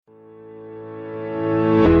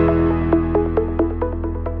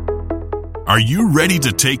Are you ready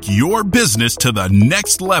to take your business to the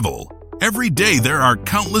next level? Every day there are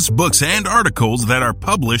countless books and articles that are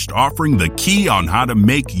published offering the key on how to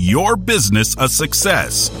make your business a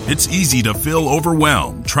success. It's easy to feel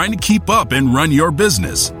overwhelmed trying to keep up and run your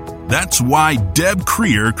business. That's why Deb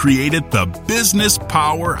Creer created the Business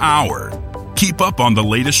Power Hour. Keep up on the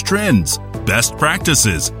latest trends, best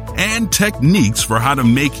practices, and techniques for how to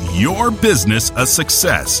make your business a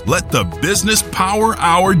success. Let the Business Power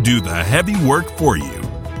Hour do the heavy work for you.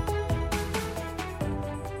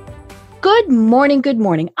 Good morning, good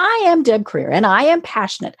morning. I am Deb Creer, and I am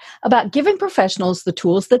passionate about giving professionals the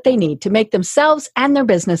tools that they need to make themselves and their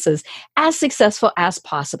businesses as successful as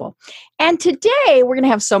possible. And today we're going to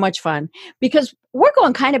have so much fun because we're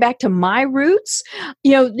going kind of back to my roots,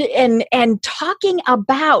 and talking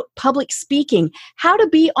about public speaking, how to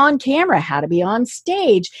be on camera, how to be on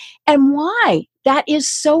stage, and why that is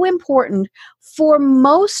so important for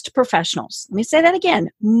most professionals. Let me say that again.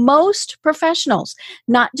 Most professionals,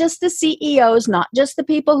 not just the CEOs, not just the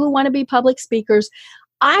people who want to be public speakers.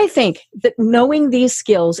 I think that knowing these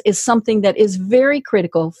skills is something that is very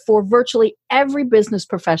critical for virtually every business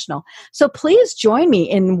professional. So please join me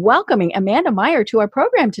in welcoming Amanda Meyer to our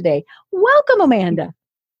program today. Welcome, Amanda.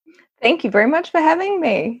 Thank you very much for having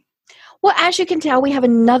me. Well, as you can tell, we have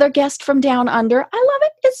another guest from down under. I love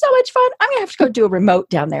it. It's so much fun. I'm going to have to go do a remote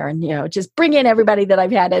down there and, just bring in everybody that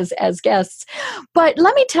I've had as guests. But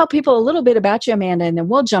let me tell people a little bit about you, Amanda, and then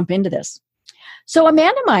we'll jump into this. So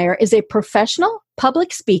Amanda Meyer is a professional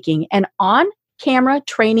public speaking and on-camera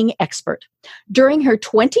training expert. During her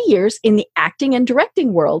 20 years in the acting and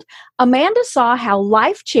directing world, Amanda saw how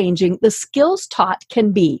life-changing the skills taught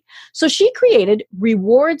can be. So she created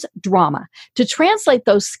Rewards Drama to translate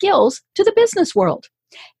those skills to the business world.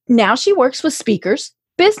 Now she works with speakers,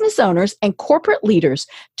 business owners, and corporate leaders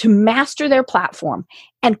to master their platform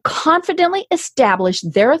and confidently establish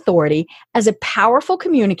their authority as a powerful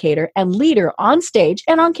communicator and leader on stage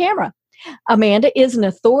and on camera. Amanda is an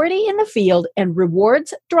authority in the field, and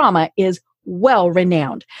Rewards Drama is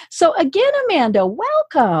well-renowned. So again, Amanda,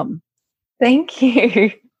 welcome. Thank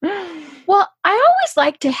you. Well, I always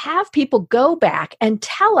like to have people go back and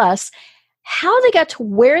tell us how they got to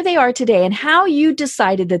where they are today and how you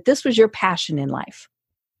decided that this was your passion in life.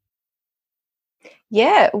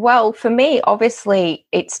 Yeah, well, for me, obviously,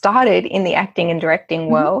 it started in the acting and directing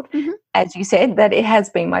world. Mm-hmm. As you said, that it has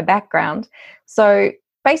been my background. So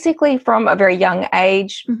basically, from a very young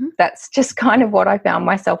age, that's just kind of what I found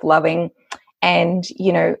myself loving and,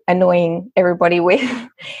 annoying everybody with.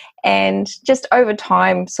 And just over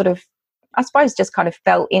time, sort of, I suppose, just kind of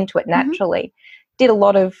fell into it naturally. Did a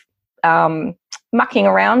lot of mucking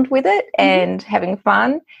around with it and having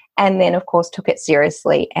fun. And then, of course, took it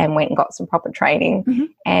seriously and went and got some proper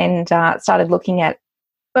training and started looking at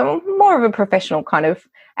more of a professional kind of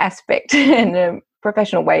aspect and a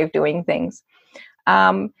professional way of doing things.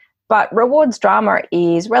 But Rewards Drama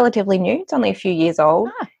is relatively new. It's only a few years old.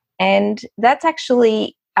 And that's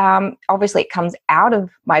actually, obviously, it comes out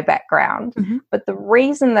of my background. But the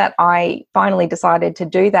reason that I finally decided to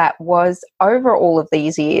do that was over all of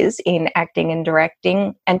these years in acting and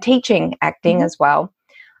directing and teaching acting as well,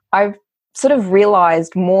 I've sort of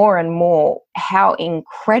realized more and more how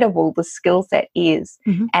incredible the skill set is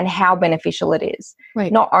and how beneficial it is.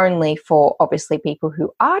 Right. Not only for obviously people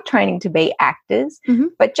who are training to be actors,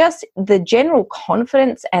 but just the general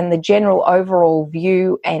confidence and the general overall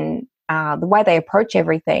view and the way they approach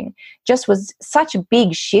everything just was such a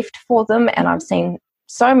big shift for them. And I've seen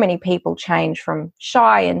so many people change from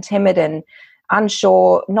shy and timid and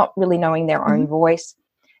unsure, not really knowing their own voice,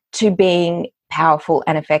 to being powerful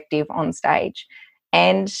and effective on stage.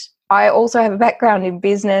 And I also have a background in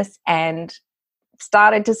business and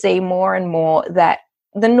started to see more and more that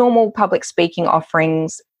the normal public speaking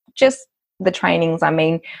offerings, just the trainings,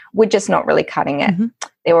 were just not really cutting it.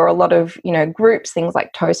 There were a lot of, groups, things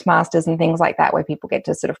like Toastmasters and things like that, where people get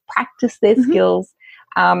to sort of practice their skills.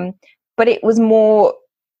 But it was more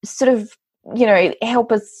sort of,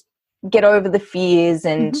 help us get over the fears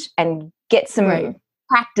and get some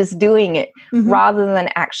practice doing it rather than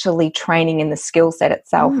actually training in the skill set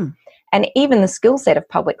itself. And even the skill set of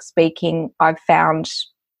public speaking, I've found,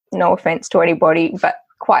 no offense to anybody, but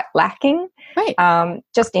quite lacking,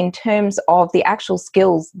 just in terms of the actual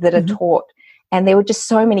skills that are taught. And there were just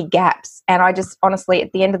so many gaps. And I just, honestly,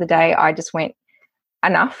 at the end of the day, I just went,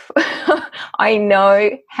 enough. I know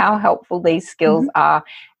how helpful these skills are.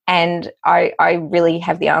 And I really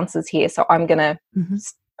have the answers here. So I'm going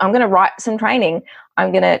to write some training.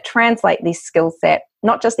 I'm going to translate this skill set,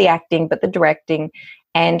 not just the acting, but the directing,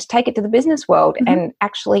 and take it to the business world and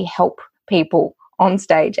actually help people on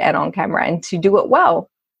stage and on camera, and to do it well.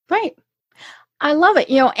 Right. I love it.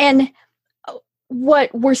 And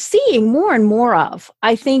what we're seeing more and more of,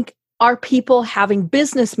 I think, are people having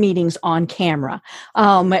business meetings on camera.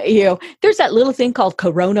 There's that little thing called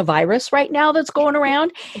coronavirus right now that's going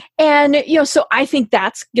around. And, so I think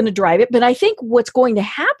that's going to drive it. But I think what's going to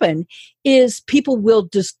happen is people will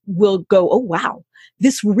go, oh, wow,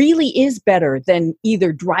 this really is better than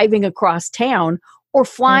either driving across town or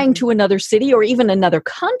flying to another city or even another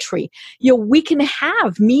country. We can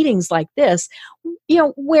have meetings like this,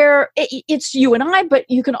 where it's you and I, but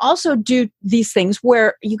you can also do these things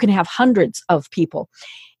where you can have hundreds of people.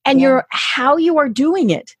 And how you are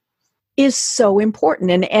doing it is so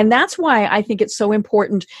important. And that's why I think it's so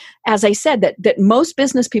important, as I said, that most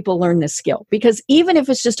business people learn this skill. Because even if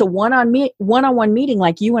it's just a one-on-one meeting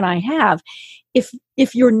like you and I have,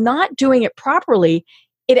 if you're not doing it properly,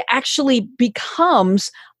 it actually becomes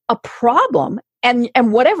a problem, and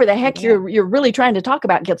whatever the heck you're really trying to talk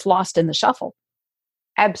about gets lost in the shuffle.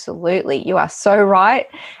 Absolutely. You are so right.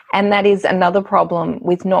 And that is another problem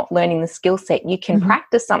with not learning the skill set. You can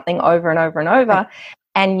practice something over and over and over,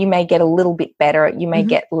 and you may get a little bit better. You may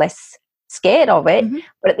get less scared of it,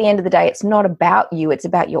 but at the end of the day, it's not about you. It's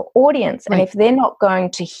about your audience. And if they're not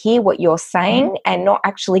going to hear what you're saying and not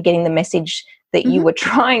actually getting the message that you were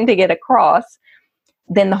trying to get across,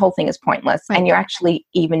 then the whole thing is pointless. And you're actually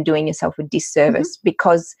even doing yourself a disservice,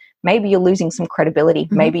 because maybe you're losing some credibility.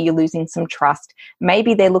 Maybe you're losing some trust.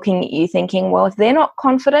 Maybe they're looking at you thinking, well, if they're not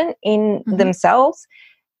confident in themselves,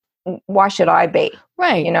 why should I be?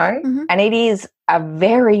 Right. And it is a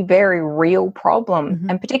very, very real problem.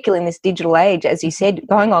 And particularly in this digital age, as you said,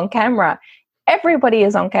 going on camera, everybody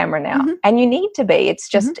is on camera now, and you need to be. It's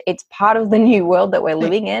just, it's part of the new world that we're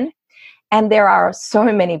living in. And there are so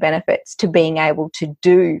many benefits to being able to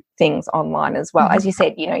do things online as well. As you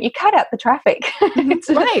said, you cut out the traffic. It's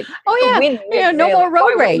right. No more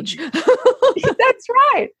road rage. That's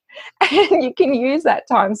right. And you can use that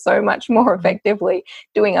time so much more effectively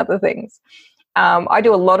doing other things. I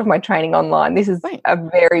do a lot of my training online. This is a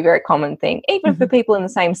very, very common thing, even for people in the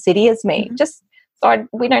same city as me. Just so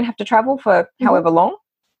we don't have to travel for however long.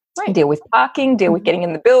 Deal with parking, deal with getting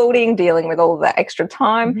in the building, dealing with all of that extra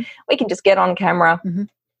time. We can just get on camera,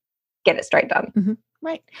 get it straight done.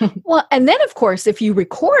 Right. Well, and then, of course, if you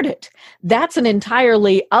record it, that's an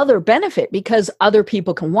entirely other benefit, because other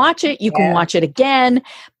people can watch it. You can watch it again,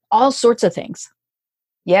 all sorts of things.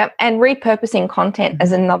 Yeah, and repurposing content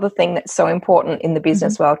is another thing that's so important in the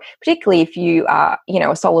business world, particularly if you are, a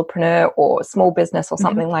solopreneur or a small business or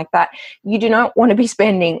something like that. You do not want to be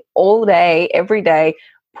spending all day, every day,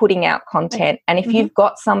 putting out content. And if you've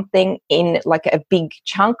got something in like a big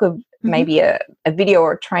chunk of maybe a video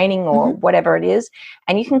or a training or whatever it is,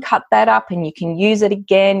 and you can cut that up and you can use it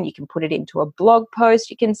again, you can put it into a blog post,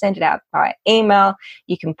 you can send it out by email,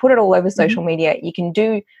 you can put it all over social media, you can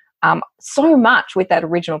do so much with that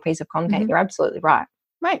original piece of content. You're absolutely right.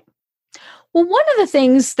 Right. Well, one of the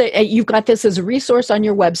things that you've got this as a resource on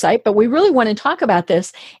your website, but we really want to talk about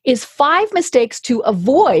this, is 5 mistakes to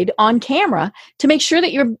avoid on camera to make sure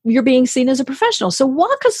that you're being seen as a professional. So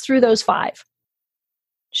walk us through those 5.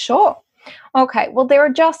 Sure. Okay. Well,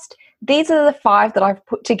 these are the 5 that I've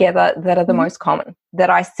put together that are the most common, that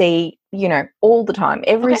I see, all the time,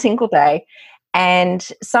 every single day. And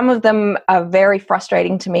some of them are very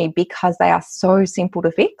frustrating to me because they are so simple to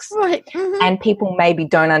fix. Right. And people maybe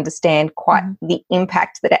don't understand quite the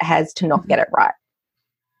impact that it has to not get it right.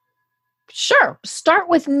 Sure. Start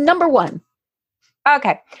with number 1.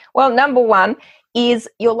 Okay. Well, number 1 is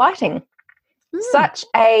your lighting. Such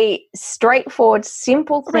a straightforward,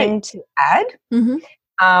 simple thing to add.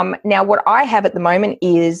 Now, what I have at the moment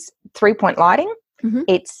is 3-point lighting.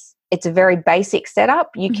 It's a very basic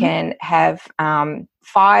setup. You can have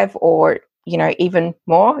 5 or, even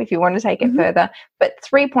more if you want to take it further. But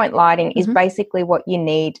 3-point lighting is basically what you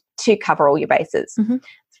need to cover all your bases.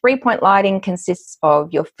 3-point lighting consists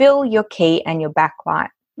of your fill, your key, and your backlight.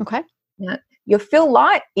 Okay. Now, your fill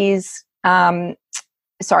light is, I'll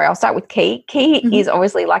start with key. Key is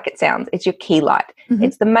obviously like it sounds. It's your key light.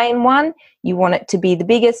 It's the main one. You want it to be the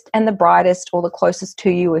biggest and the brightest, or the closest to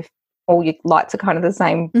you if all your lights are kind of the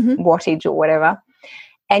same wattage or whatever.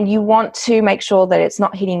 And you want to make sure that it's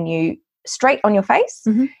not hitting you straight on your face.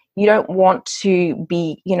 You don't want to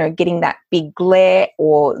be, getting that big glare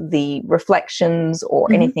or the reflections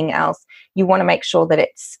or anything else. You want to make sure that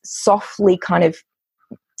it's softly kind of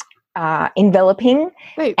enveloping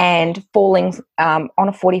and falling on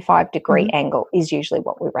a 45-degree angle is usually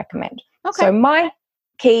what we recommend. Okay. So my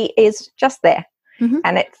key is just there,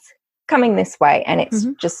 and it's coming this way, and it's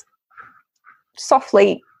just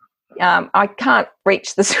softly I can't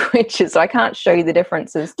reach the switches, so I can't show you the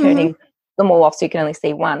differences turning them all off so you can only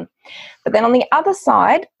see one. But then on the other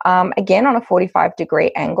side, again on a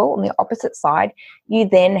 45-degree angle, on the opposite side, you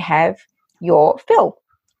then have your fill.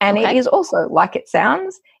 And it is also, like it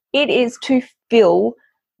sounds, it is to fill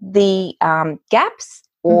the gaps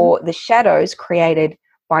or the shadows created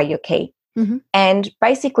by your key. And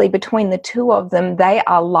basically between the two of them, they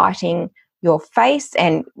are lighting your face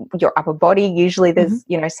and your upper body. Usually there's,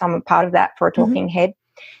 some part of that for a talking head.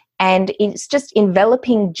 And it's just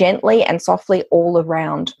enveloping gently and softly all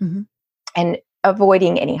around and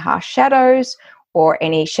avoiding any harsh shadows or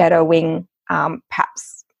any shadowing,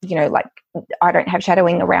 perhaps, like I don't have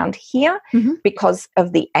shadowing around here because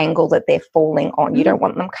of the angle that they're falling on. You don't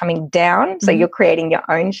want them coming down, so you're creating your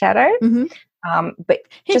own shadow. But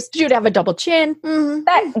just you'd have a double chin.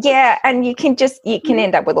 And you can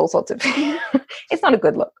end up with all sorts of it's not a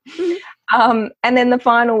good look. And then the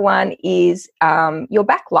final one is your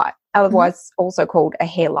backlight, otherwise also called a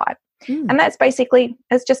hair light. And that's basically,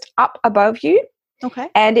 it's just up above you.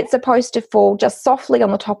 And it's supposed to fall just softly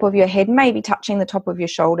on the top of your head, maybe touching the top of your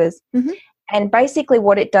shoulders. And basically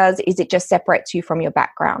what it does is it just separates you from your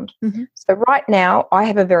background. So right now I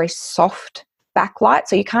have a very soft backlight,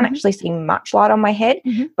 so you can't actually see much light on my head.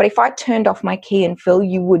 But if I turned off my key and fill,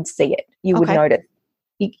 you would see it. You would notice.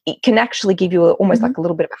 It can actually give you almost like a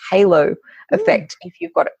little bit of a halo effect if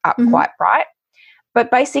you've got it up quite bright.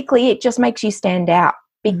 But basically it just makes you stand out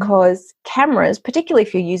because cameras, particularly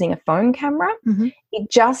if you're using a phone camera,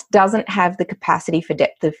 it just doesn't have the capacity for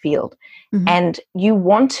depth of field. And you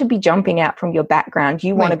want to be jumping out from your background.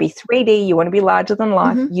 You want to be 3D. You want to be larger than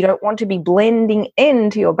life. You don't want to be blending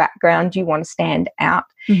into your background. You want to stand out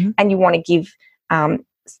and you want to give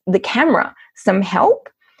the camera some help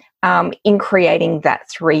in creating that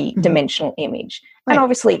three-dimensional image. And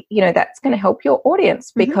obviously, that's going to help your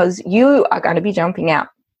audience because you are going to be jumping out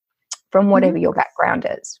from whatever your background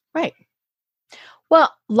is. Right.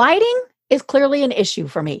 Well, lighting is clearly an issue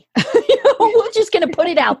for me. We're just going to put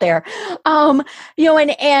it out there. And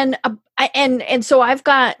so I've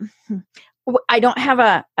got, I don't have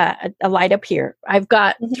a light up here. I've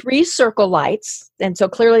got 3 circle lights. And so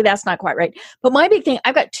clearly that's not quite right. But my big thing,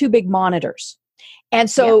 I've got 2 big monitors. And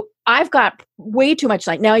so I've got way too much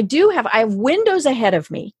light. Now I have windows ahead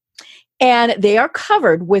of me. And they are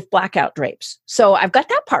covered with blackout drapes. So I've got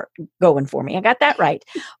that part going for me. I got that right.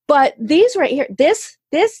 But these right here, this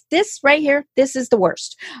right here, this is the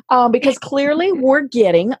worst. Because clearly we're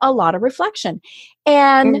getting a lot of reflection.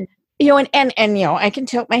 And, I can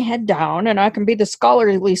tilt my head down and I can be the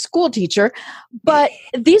scholarly school teacher. But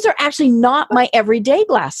these are actually not my everyday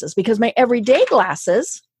glasses because my everyday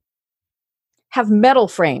glasses have metal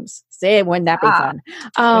frames. Say, wouldn't that be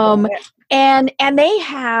fun? And they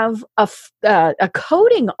have a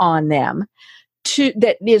coating on them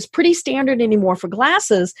that is pretty standard anymore for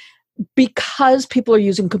glasses because people are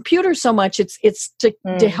using computers so much. It's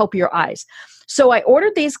to help your eyes. So I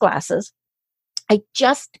ordered these glasses. I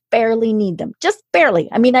just barely need them. Just barely.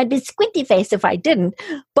 I mean, I'd be squinty face if I didn't,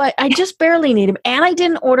 but I just barely need them. And I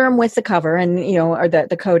didn't order them with the cover and, or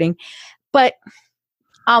the coating. But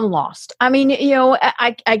I'm lost. I mean,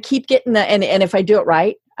 I keep getting and if I do it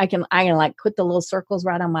right, I can like put the little circles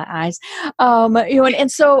right on my eyes.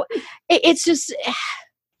 And so it's just,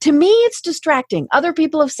 to me, it's distracting. Other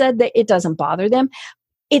people have said that it doesn't bother them.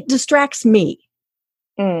 It distracts me.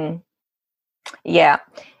 Yeah.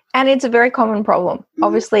 And it's a very common problem.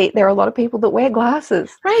 Obviously, there are a lot of people that wear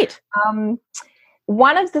glasses. Right.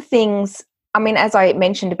 One of the things, I mean, as I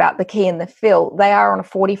mentioned about the key and the fill, they are on a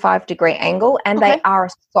 45-degree angle and they are a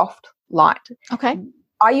soft light.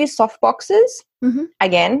 I use soft boxes.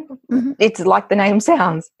 Again, it's like the name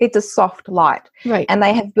sounds. It's a soft light. Right. And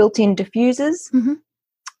they have built-in diffusers.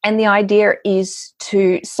 And the idea is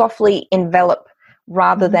to softly envelop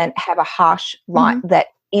rather than have a harsh light that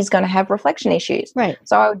is going to have reflection issues. Right.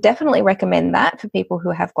 So I would definitely recommend that for people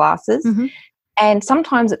who have glasses. And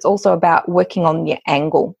sometimes it's also about working on your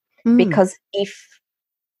angle because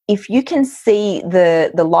if you can see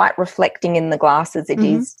the light reflecting in the glasses, it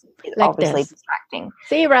is like obviously distracting.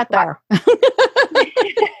 See right there.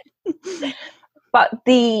 But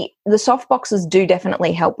the soft boxes do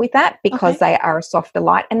definitely help with that because they are a softer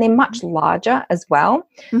light and they're much larger as well.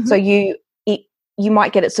 So you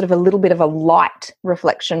might get it sort of a little bit of a light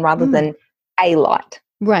reflection rather than a light.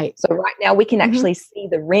 Right. So right now we can actually see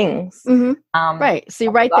the rings. Right. See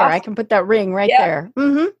right there. I can put that ring right there.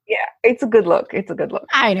 Yeah. It's a good look. It's a good look.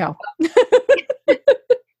 I know.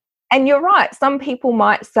 And you're right. Some people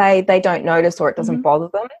might say they don't notice or it doesn't bother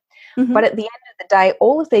them. But at the end of the day,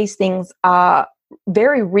 all of these things are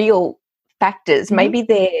very real factors. Maybe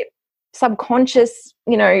they're subconscious,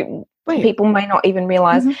 Right. people may not even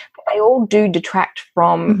realize, but they all do detract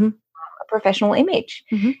from a professional image.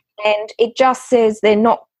 And it just says they're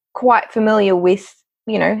not quite familiar with,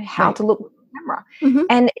 how to look at the camera.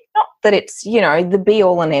 And it's not that it's, the be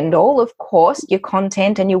all and end all. Of course, your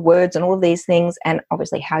content and your words and all of these things, and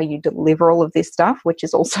obviously how you deliver all of this stuff, which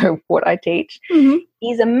is also what I teach,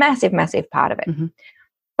 is a massive, massive part of it.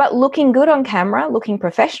 But looking good on camera, looking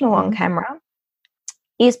professional on camera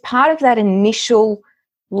is part of that initial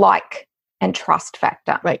like and trust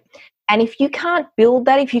factor. Right. And if you can't build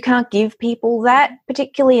that, if you can't give people that,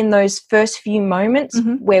 particularly in those first few moments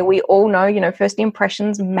where we all know, first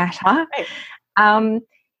impressions matter,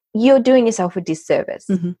 you're doing yourself a disservice.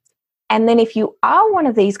 And then if you are one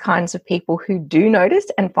of these kinds of people who do notice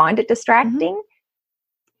and find it distracting,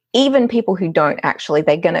 even people who don't actually,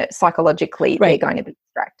 they're going to psychologically, they're going to be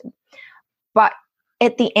distracted. But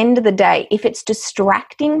at the end of the day, if it's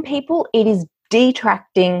distracting people, it is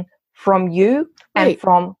detracting from you and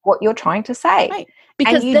from what you're trying to say. Right.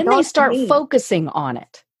 Because then they start focusing on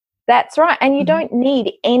it. That's right. And you don't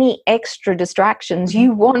need any extra distractions.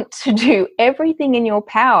 You want to do everything in your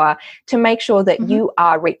power to make sure that you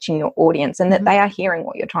are reaching your audience and that they are hearing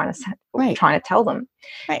what you're trying to say, trying to tell them.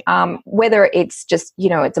 Right. Whether it's just,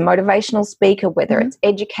 it's a motivational speaker, whether it's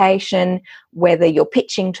education, whether you're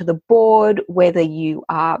pitching to the board, whether you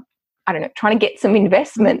are, trying to get some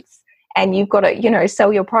investments and you've got to,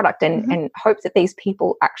 sell your product and hope that these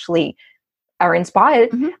people actually are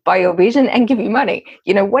inspired by your vision and give you money,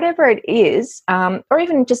 whatever it is, or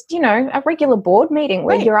even just, a regular board meeting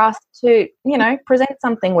where you're asked to, present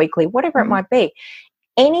something weekly, whatever it might be.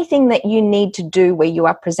 Anything that you need to do where you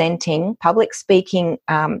are presenting, public speaking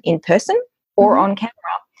in person or on camera,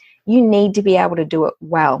 you need to be able to do it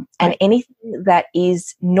well. And anything that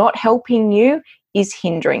is not helping you is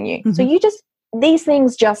hindering you. So these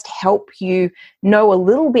things just help you know a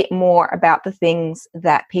little bit more about the things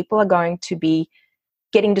that people are going to be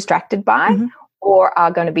getting distracted by or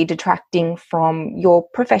are going to be detracting from your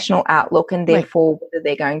professional outlook, and therefore whether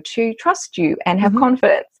they're going to trust you and have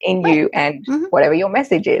confidence in you and whatever your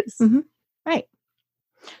message is. Right.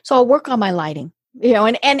 So I'll work on my lighting,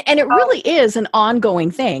 and it really is an ongoing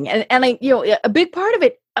thing. And a big part of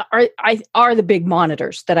it are the big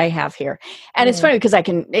monitors that I have here. And it's funny because I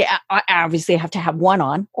obviously have to have one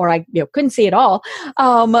on or I couldn't see it all.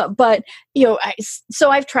 But so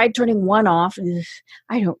I've tried turning one off.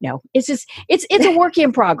 I don't know. It's just, it's a work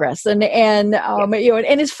in progress and and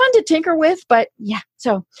it's fun to tinker with, but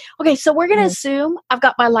So, okay. So we're going to assume I've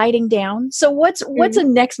got my lighting down. So what's a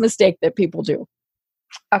next mistake that people do?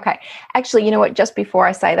 Okay. Actually, you know what? Just before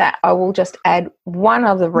I say that, I will just add one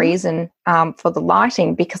other reason for the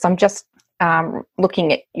lighting, because I'm just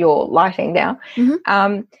looking at your lighting now.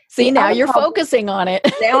 See, now you're focusing on it.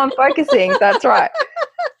 Now I'm focusing. That's right.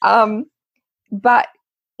 But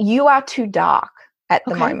you are too dark at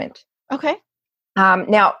the moment. Okay.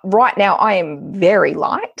 Right now, I am very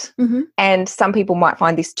light, and some people might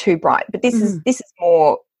find this too bright. But this is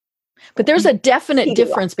more. But there's a definite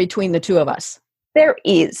difference between the two of us. There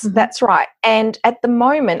is. That's right. And at the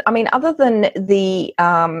moment, I mean, other than the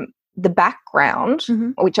background,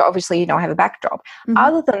 which obviously I have a backdrop.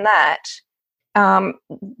 Other than that,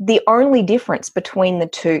 the only difference between the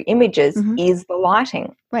two images is the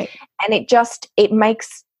lighting. Right. And it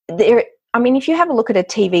makes there. I mean, if you have a look at a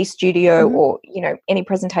TV studio or any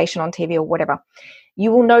presentation on TV or whatever,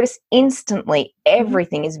 you will notice instantly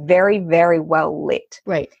everything is very, very well lit.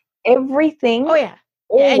 Right. Everything. Oh yeah.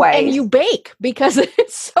 Always. And you bake because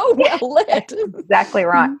it's so well lit. Exactly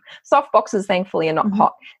right. Soft boxes, thankfully, are not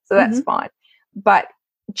hot, so that's fine. But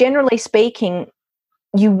generally speaking,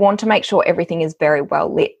 you want to make sure everything is very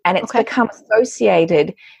well lit. And it's become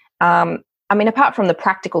associated, I mean, apart from the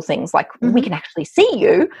practical things like we can actually see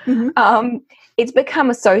you, it's become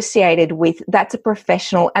associated with that's a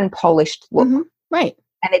professional and polished look. Right.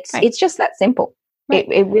 And it's just that simple. Right.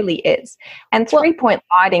 It really is. And 3-point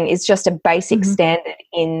lighting is just a basic standard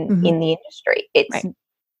in the industry. It's,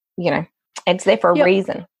 it's there for a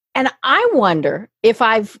reason. And I wonder if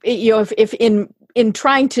if in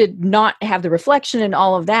trying to not have the reflection and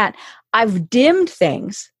all of that, I've dimmed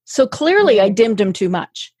things. So clearly I dimmed them too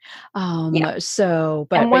much. So,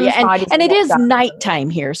 but and it is nighttime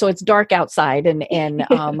here, so it's dark outside and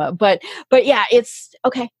but yeah, it's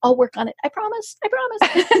okay. I'll work on it. I promise.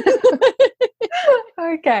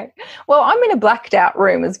 Okay. Well, I'm in a blacked out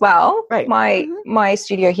room as well. Right. My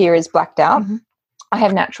studio here is blacked out. I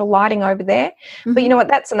have natural lighting over there. But you know what?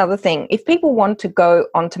 That's another thing. If people want to go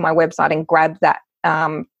onto my website and grab that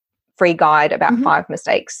free guide about 5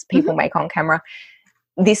 mistakes people make on camera,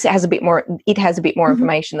 this has a bit more, it has a bit more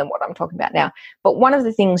information than what I'm talking about now. But one of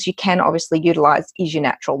the things you can obviously utilize is your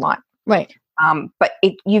natural light. Right. But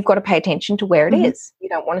you've got to pay attention to where it is. You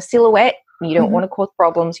don't want a silhouette. You don't want to cause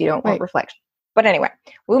problems. You don't want reflection. But anyway,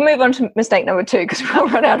 we'll move on to mistake number 2 because we'll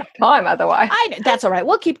run out of time otherwise. That's all right.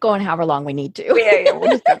 We'll keep going however long we need to. Yeah, we'll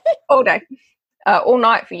just go all day. All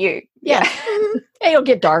night for you. Yeah. It'll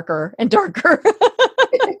get darker and darker.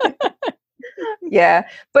 Yeah.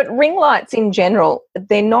 But ring lights in general,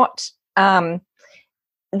 they're not,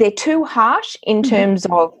 they're too harsh in terms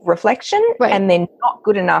of reflection and they're not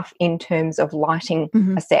good enough in terms of lighting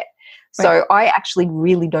a set. So I actually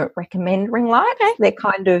really don't recommend ring lights. Okay. They're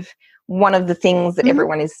kind of one of the things that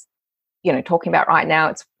everyone is, talking about right now.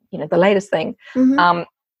 It's, the latest thing.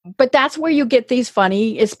 But that's where you get these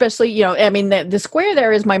funny, especially, the square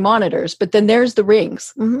there is my monitors, but then there's the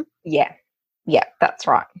rings. Yeah. Yeah, that's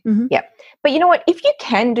right. Yeah. But you know what? If you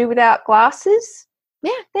can do without glasses,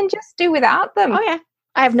 then just do without them. Oh, yeah.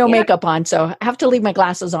 I have no makeup on, so I have to leave my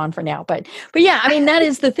glasses on for now. But yeah, that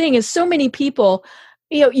is the thing is so many people,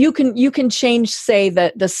 you can change, say,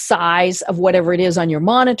 the size of whatever it is on your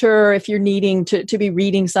monitor if you're needing to be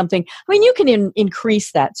reading something. You can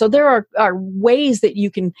increase that. So there are ways that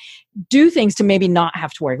you can do things to maybe not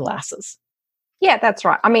have to wear glasses. Yeah, that's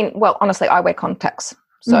right. Well, honestly, I wear contacts.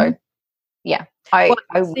 So, yeah. My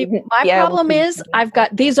problem is I've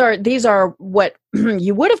got these are what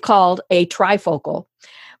you would have called a trifocal.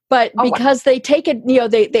 But because they take it,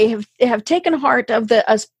 they have taken heart of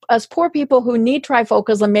us poor people who need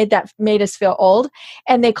trifocals and made us feel old,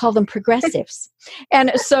 and they call them progressives.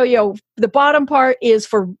 And so, the bottom part is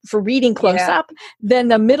for reading close up, then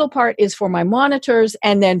the middle part is for my monitors,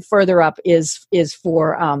 and then further up is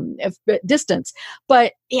for distance.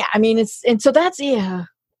 But so that's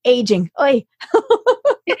aging. Oy.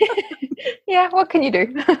 Yeah, what can you do?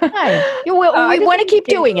 We want to keep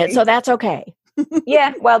doing it, so that's okay.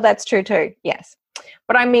 Yeah, well, that's true too. Yes.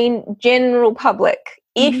 But general public,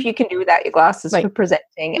 if you can do without your glasses for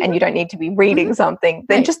presenting and you don't need to be reading something,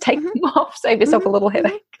 then just take them off, save yourself a little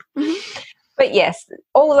headache. But yes,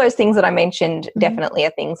 all of those things that I mentioned definitely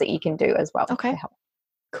are things that you can do as well. Okay. To help.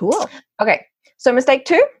 Cool. Okay. So mistake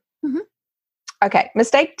 2? Okay.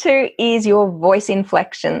 Mistake 2 is your voice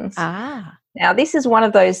inflections. Now, this is one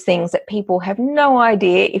of those things that people have no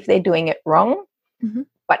idea if they're doing it wrong.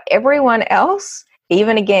 But everyone else,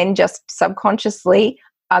 even again, just subconsciously,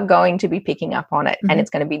 are going to be picking up on it. And it's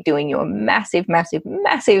going to be doing you a massive, massive,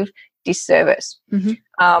 massive disservice.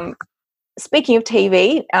 Speaking of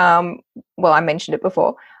TV, I mentioned it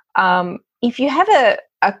before. If you have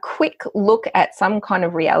a quick look at some kind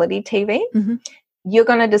of reality TV, you're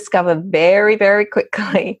going to discover very, very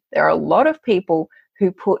quickly there are a lot of people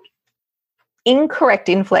who put incorrect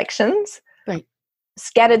inflections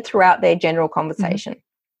scattered throughout their general conversation.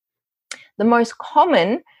 The most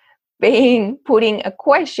common being putting a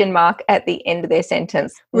question mark at the end of their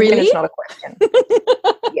sentence. Really? When it's not a question.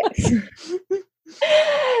 Yes.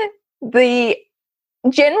 The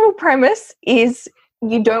general premise is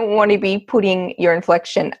you don't want to be putting your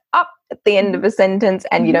inflection up at the end of a sentence,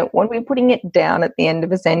 and you don't want to be putting it down at the end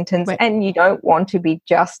of a sentence, and you don't want to be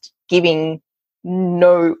just giving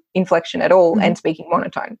no inflection at all and speaking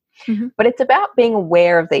monotone. But it's about being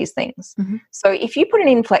aware of these things. So if you put an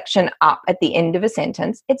inflection up at the end of a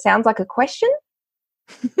sentence, it sounds like a question.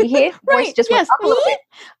 You hear? Voice just went up a little bit.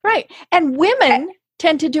 Right. And women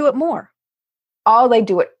tend to do it more. Oh, they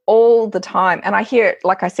do it all the time. And I hear it,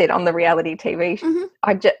 like I said, on the reality TV.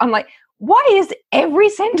 I'm like, why is every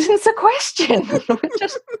sentence a question?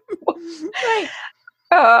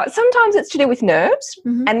 Sometimes it's to do with nerves,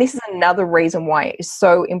 and this is another reason why it is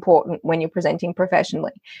so important when you're presenting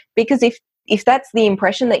professionally. Because if that's the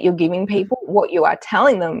impression that you're giving people, what you are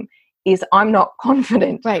telling them is, I'm not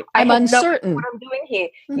confident. Right. I'm uncertain. What I'm doing here.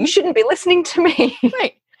 You shouldn't be listening to me.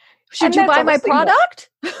 Right. Should you buy my product?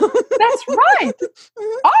 That's right.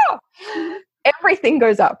 Oh, everything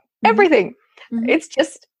goes up. Everything. It's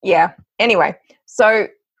just, Anyway, so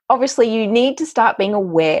obviously you need to start being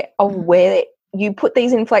aware of where you put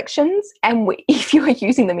these inflections and if you are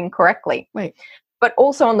using them incorrectly. Right. But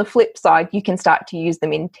also on the flip side, you can start to use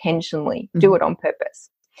them intentionally. Do it on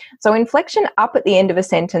purpose. So inflection up at the end of a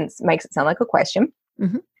sentence makes it sound like a question.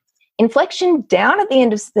 Inflection down at the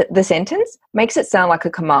end of the sentence makes it sound like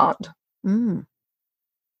a command. So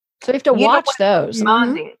you have to watch those.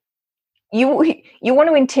 Commanding. You want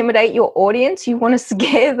to intimidate your audience, you want to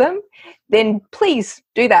scare them, then please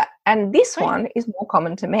do that. And this one is more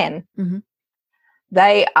common to men.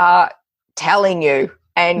 They are telling you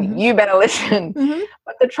and you better listen.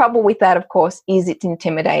 But the trouble with that, of course, is it's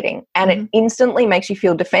intimidating, and it instantly makes you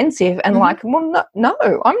feel defensive and like, well, no,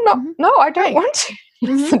 I'm not, no, I don't want to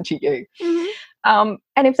listen to you. And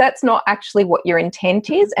if that's not actually what your intent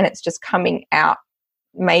is, and it's just coming out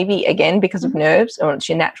maybe, again, because of nerves, or it's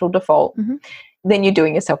your natural default, then you're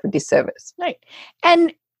doing yourself a disservice. Right.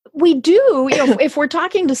 And we do, if we're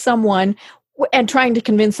talking to someone and trying to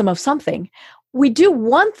convince them of something, we do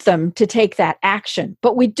want them to take that action,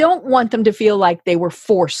 but we don't want them to feel like they were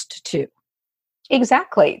forced to.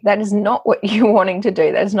 Exactly. That is not what you're wanting to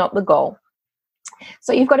do. That is not the goal.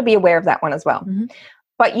 So you've got to be aware of that one as well.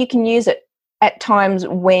 But you can use it at times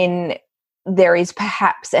when there is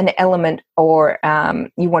perhaps an element, or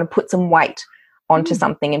you want to put some weight onto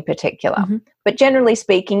something in particular. But generally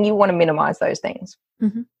speaking, you want to minimize those things.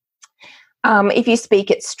 If you speak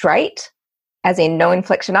it straight, as in no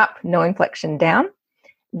inflection up, no inflection down,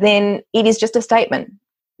 then it is just a statement.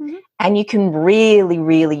 And you can really,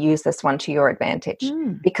 really use this one to your advantage.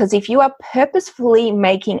 Because if you are purposefully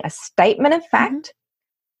making a statement of fact,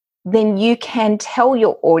 then you can tell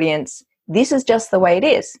your audience, this is just the way it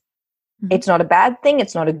is. It's not a bad thing.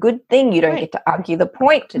 It's not a good thing. You don't get to argue the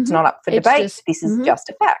point. It's not up for debate. This is just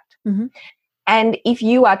a fact. And if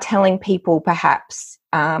you are telling people perhaps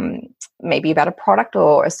maybe about a product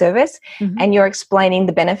or a service, and you're explaining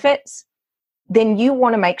the benefits, then you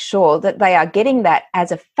want to make sure that they are getting that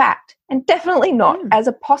as a fact, and definitely not as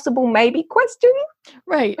a possible maybe question.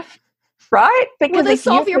 Right. Right? Because will this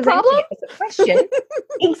solve your problem? It as a question,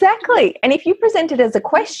 exactly. And if you present it as a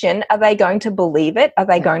question, are they going to believe it? Are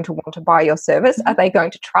they going to want to buy your service? Are they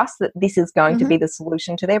going to trust that this is going to be the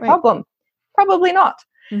solution to their problem? Probably not.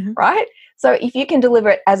 Right? So if you can deliver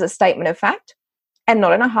it as a statement of fact, and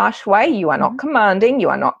not in a harsh way, you are not commanding, you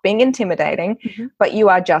are not being intimidating, but you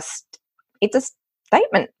are just, it's a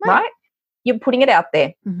statement, right? You're putting it out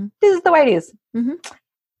there. This is the way it is.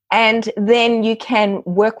 And then you can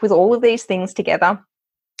work with all of these things together.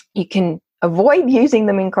 You can avoid using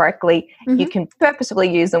them incorrectly. You can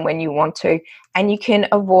purposefully use them when you want to. And you can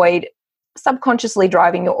avoid subconsciously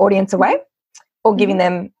driving your audience away or giving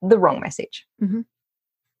them the wrong message.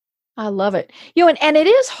 I love it. And it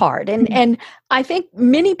is hard. And I think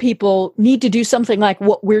many people need to do something like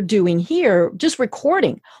what we're doing here, just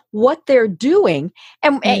recording what they're doing.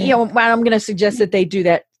 And, I'm going to suggest that they do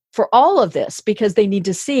that for all of this, because they need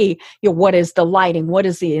to see, what is the lighting, what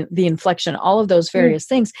is the inflection, all of those various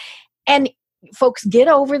things. And folks, get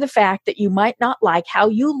over the fact that you might not like how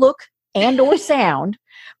you look and or sound,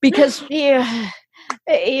 because right,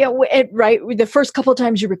 the first couple of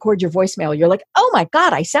times you record your voicemail, you're like, oh my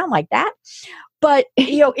God, I sound like that. But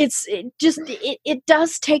it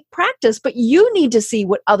does take practice, but you need to see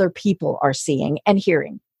what other people are seeing and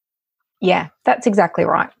hearing. Yeah, that's exactly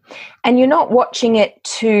right. And you're not watching it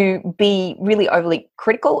to be really overly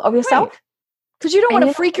critical of yourself. Because you don't want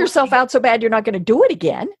to freak yourself out so bad you're not going to do it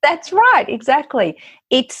again. That's right, exactly.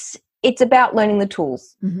 It's about learning the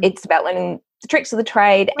tools. It's about learning the tricks of the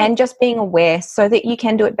trade and just being aware so that you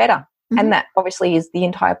can do it better. And that obviously is the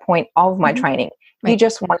entire point of my training. You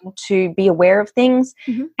just want to be aware of things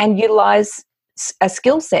and utilize a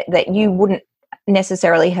skill set that you wouldn't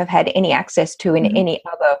necessarily have had any access to in any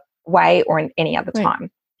other way or in any other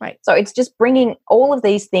time. Right. So it's just bringing all of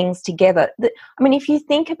these things together. If you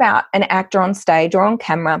think about an actor on stage or on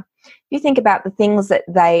camera, if you think about the things that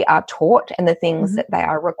they are taught and the things that they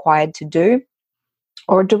are required to do,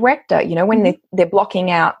 or a director, when they're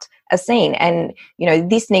blocking out a scene and,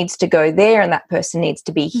 this needs to go there and that person needs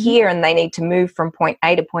to be here and they need to move from point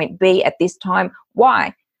A to point B at this time.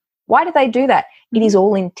 Why? Why do they do that? It is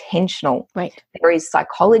all intentional. Right. There is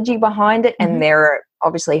psychology behind it, and there are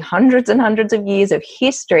obviously hundreds and hundreds of years of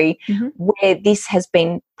history where this has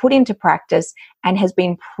been put into practice and has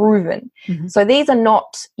been proven. So these are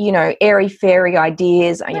not, airy-fairy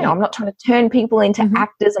ideas. Right. I'm not trying to turn people into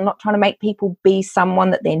actors. I'm not trying to make people be someone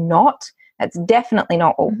that they're not. That's definitely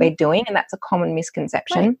not what we're doing, and that's a common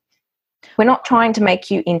misconception. Right. We're not trying to make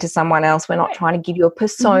you into someone else. We're not trying to give you a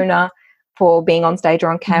persona for being on stage or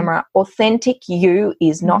on camera. Authentic you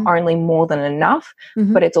is not only more than enough,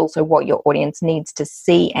 but it's also what your audience needs to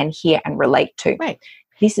see and hear and relate to. Right.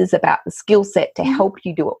 This is about the skill set to help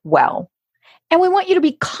you do it well. And we want you to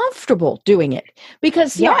be comfortable doing it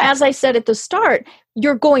because, as I said at the start,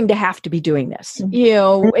 you're going to have to be doing this,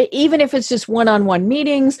 even if it's just one-on-one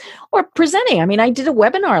meetings or presenting. I mean, I did a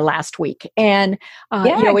webinar last week, and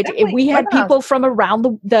exactly. we had people from around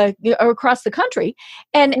the across the country,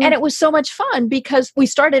 and it was so much fun because we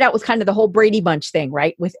started out with kind of the whole Brady Bunch thing,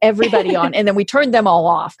 right, with everybody on, and then we turned them all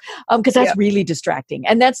off because that's really distracting,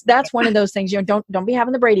 and that's one of those things. Don't be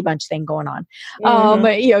having the Brady Bunch thing going on.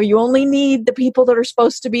 You only need the people that are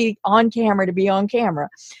supposed to be on camera to be on camera.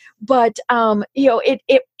 But,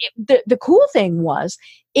 the cool thing was,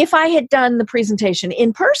 if I had done the presentation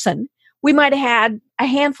in person, we might have had a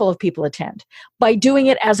handful of people attend. By doing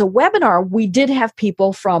it as a webinar, we did have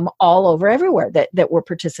people from all over everywhere that were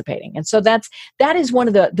participating. And so that is one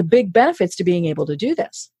of the big benefits to being able to do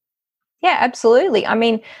this. Yeah, absolutely. I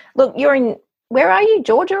mean, look, where are you?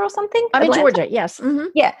 Georgia or something? I'm Atlanta? in Georgia, yes. Mm-hmm.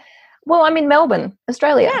 Yeah. Well, I'm in Melbourne,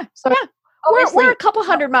 Australia. Yeah, so yeah. We're a couple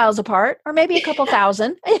hundred miles apart, or maybe a couple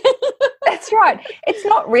thousand. That's right. It's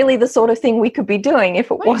not really the sort of thing we could be doing if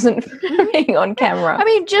it wasn't for being on camera. I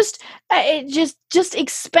mean, just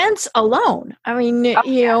expense alone. I mean,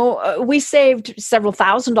 we saved several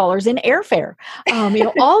 $1,000s in airfare.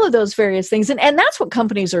 All of those various things, and that's what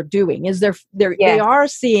companies are doing. Is they are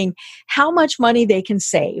seeing how much money they can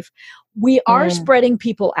save. We are spreading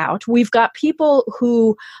people out. We've got people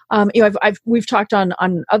who, we've talked on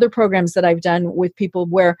other programs that I've done with people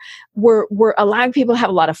where we're allowing people to have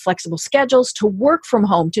a lot of flexible schedules, to work from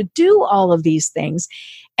home, to do all of these things.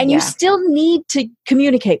 And you still need to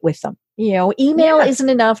communicate with them. Email isn't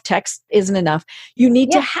enough. Text isn't enough. You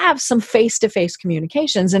need to have some face-to-face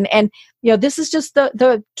communications. And this is just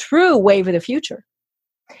the true wave of the future.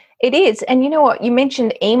 It is. And you know what? You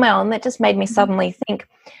mentioned email, and that just made me suddenly think,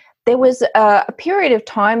 there was a period of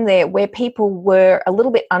time there where people were a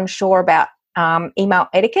little bit unsure about email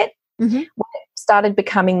etiquette. When it started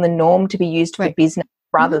becoming the norm to be used for business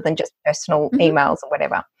rather than just personal emails or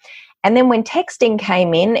whatever. And then when texting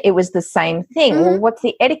came in, it was the same thing. Well, what's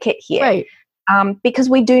the etiquette here? Right. Because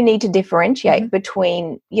we do need to differentiate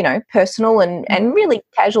between, personal and really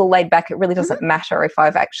casual, laid back. It really doesn't matter if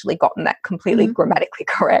I've actually gotten that completely grammatically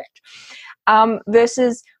correct.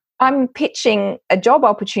 Versus I'm pitching a job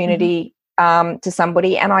opportunity to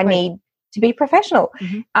somebody, and I need to be professional.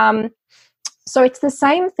 So it's the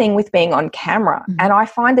same thing with being on camera. And I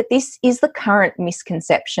find that this is the current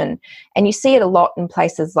misconception. And you see it a lot in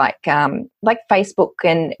places like Facebook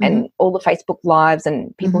and all the Facebook Lives,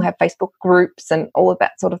 and people have Facebook groups and all of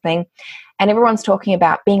that sort of thing. And everyone's talking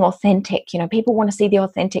about being authentic. People want to see the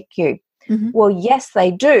authentic you. Well, yes,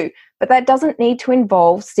 they do. But that doesn't need to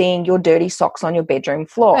involve seeing your dirty socks on your bedroom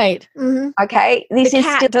floor. Right. Okay. The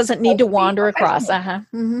cat doesn't need to wander across.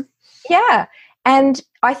 Yeah. And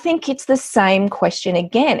I think it's the same question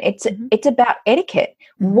again. It's about etiquette.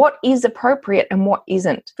 What is appropriate and what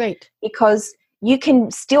isn't? Right. Because you can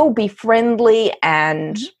still be friendly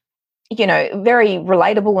and, very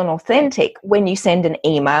relatable and authentic when you send an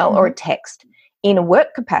email or a text in a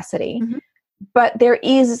work capacity. But there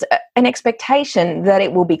is an expectation that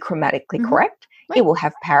it will be grammatically correct. Right. It will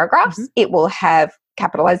have paragraphs. It will have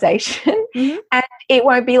capitalization. And it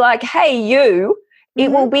won't be like, hey, you.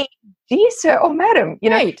 It will be, dear sir or madam.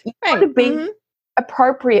 You want to be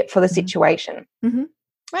appropriate for the situation.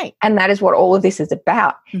 Right. And that is what all of this is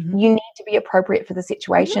about. You need to be appropriate for the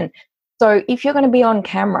situation. So if you're going to be on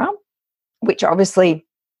camera, which obviously,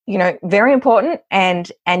 very important,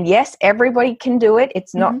 and yes, everybody can do it.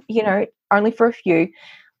 It's not, only for a few,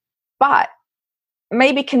 but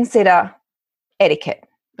maybe consider etiquette.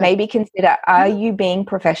 Maybe consider, are you being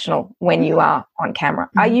professional when you are on camera?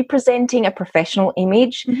 Are you presenting a professional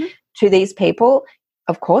image to these people?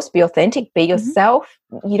 Of course, be authentic, be yourself.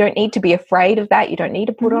 You don't need to be afraid of that. You don't need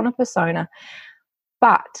to put on a persona.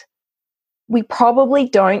 But we probably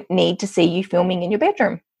don't need to see you filming in your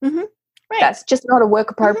bedroom. Right. That's just not a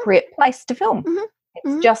work-appropriate place to film.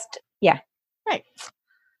 It's just, Right.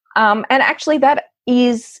 And actually that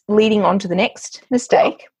is leading on to the next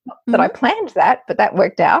mistake. That I planned that, but that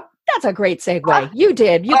worked out. That's a great segue. You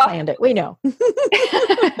did. You planned it. We know.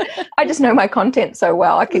 I just know my content so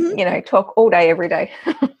well. I could, talk all day, every day.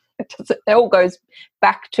 It all goes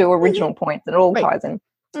back to original points, and it all ties in.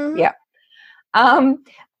 Yeah.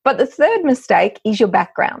 But the third mistake is your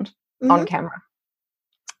background on camera.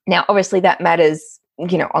 Now, obviously that matters,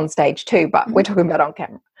 on stage too, but we're talking about on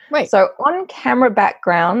camera. Right. So on camera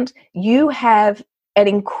background, you have an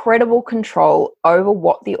incredible control over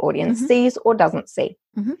what the audience sees or doesn't see.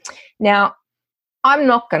 Now, I'm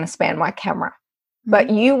not going to span my camera, but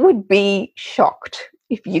you would be shocked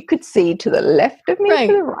if you could see to the left of me,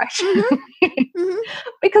 to the right.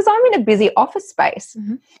 Because I'm in a busy office space.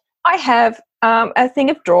 I have a thing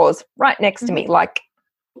of drawers right next to me, like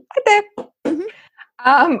right there.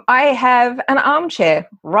 I have an armchair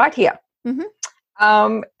right here.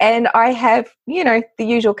 And I have, the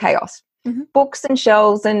usual chaos. Books and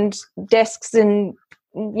shelves and desks and,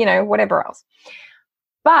 whatever else.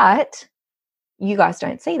 But you guys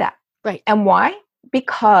don't see that. Right. And why?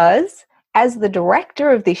 Because as the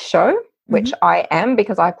director of this show, which I am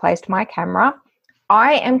because I placed my camera,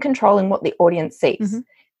 I am controlling what the audience sees.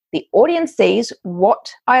 The audience sees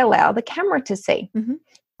what I allow the camera to see.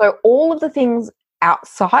 So all of the things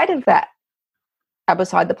outside of that are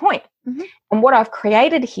beside the point. And what I've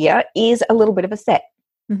created here is a little bit of a set.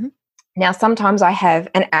 Now, sometimes I have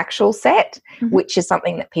an actual set, which is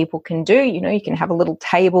something that people can do. You can have a little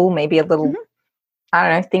table, maybe a little, I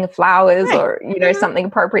don't know, thing of flowers or, something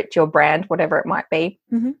appropriate to your brand, whatever it might be.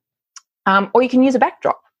 Or you can use a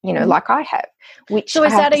backdrop, like I have. So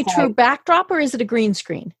is that a true backdrop or is it a green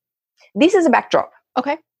screen? This is a backdrop.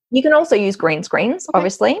 Okay. You can also use green screens,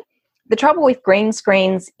 obviously. The trouble with green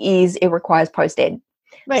screens is it requires post-ed.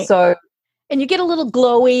 Right. So, and you get a little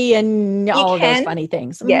glowy and all of those funny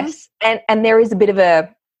things. Yes. And there is a bit of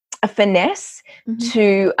a finesse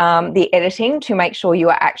to the editing to make sure you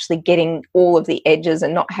are actually getting all of the edges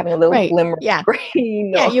and not having a little glimmer of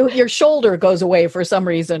green. Your shoulder goes away for some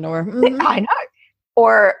reason. Or I know.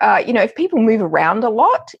 Or, if people move around a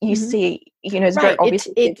lot, you see, it's very obvious.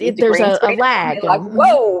 There's a lag. Like,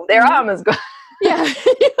 whoa, their arm is gone. Yeah.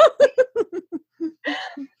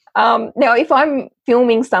 Now, if I'm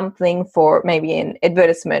filming something for maybe an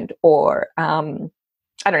advertisement or, I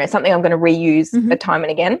don't know, something I'm going to reuse time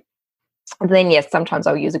and again, then yes, sometimes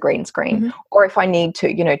I'll use a green screen. Or if I need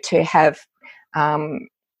to, to have,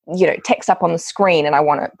 text up on the screen and I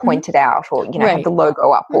want to point it out or, have the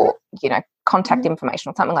logo up or, contact information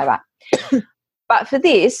or something like that. But for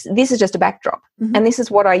this is just a backdrop. And this is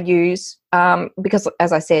what I use because,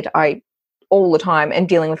 as I said, I all the time and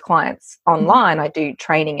dealing with clients online. I do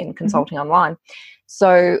training and consulting online.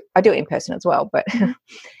 So I do it in person as well. But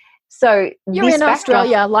so you're in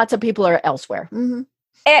Australia. Lots of people are elsewhere.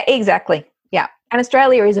 Exactly. Yeah. And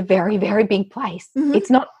Australia is a very, very big place. It's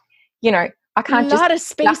not, I can't just. A lot of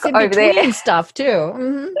space in between stuff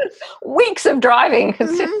too. Weeks of driving.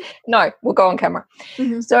 No, we'll go on camera.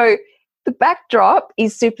 So the backdrop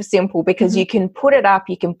is super simple because you can put it up,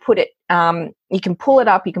 you can put it, you can pull it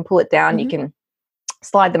up, you can pull it down, you can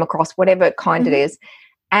slide them across, whatever kind it is.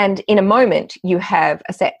 And in a moment, you have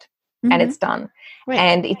a set and it's done. Right.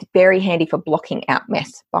 And it's very handy for blocking out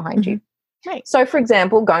mess behind you. Right. So, for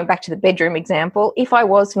example, going back to the bedroom example, if I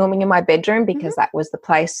was filming in my bedroom because that was the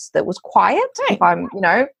place that was quiet, if I'm,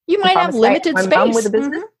 you might have limited space with a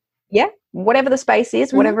business, whatever the space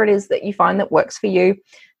is, whatever it is that you find that works for you.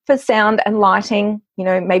 For sound and lighting,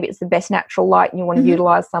 maybe it's the best natural light and you want to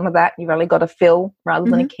utilize some of that. You've only got a fill rather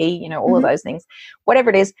than a key, all of those things. Whatever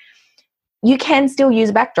it is, you can still use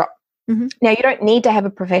a backdrop. Now, you don't need to have a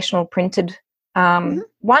professional printed one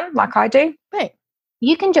like I do. Right.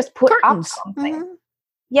 You can just put up something.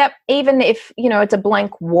 Yep. Even if, it's a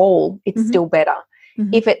blank wall, it's still better.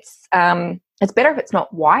 If it's better if it's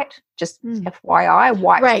not white, just FYI,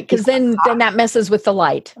 white. Right, because then that messes with the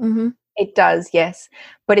light. It does, yes.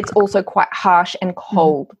 But it's also quite harsh and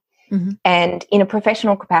cold. And in a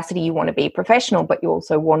professional capacity, you want to be professional, but you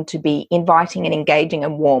also want to be inviting and engaging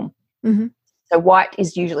and warm. So white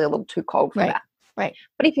is usually a little too cold for that. Right.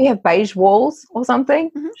 But if you have beige walls or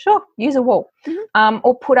something, sure, use a wall.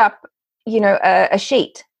 Or put up, a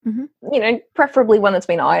sheet. Preferably one that's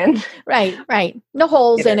been ironed. Right. No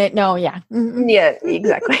holes in it. No, yeah. Yeah,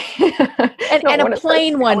 exactly. and a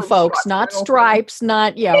plain one, folks, not stripes,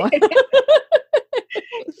 not, Yeah.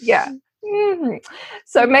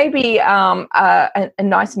 So maybe a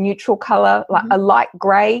nice neutral color, like a light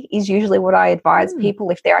gray is usually what I advise people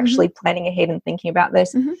if they're actually planning ahead and thinking about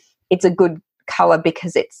this. It's a good color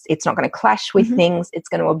because it's not going to clash with things. It's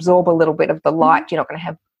going to absorb a little bit of the light. You're not going to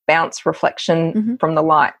have bounce reflection from the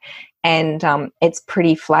light. And it's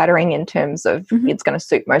pretty flattering in terms of it's going to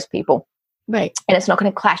suit most people. Right. And it's not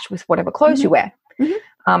going to clash with whatever clothes you wear.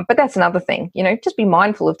 But that's another thing, just be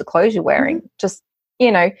mindful of the clothes you're wearing. Just,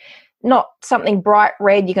 not something bright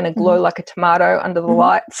red, you're going to glow like a tomato under the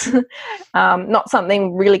lights. Not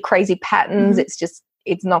something really crazy patterns.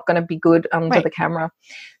 It's not going to be good under the camera.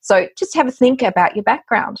 So just have a think about your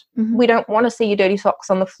background. We don't want to see your dirty socks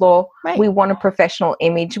on the floor. We want a professional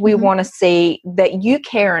image. We want to see that you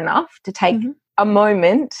care enough to take a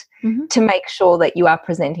moment to make sure that you are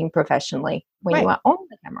presenting professionally when you are on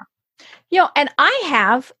the camera. And I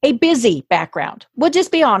have a busy background. We'll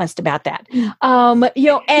just be honest about that.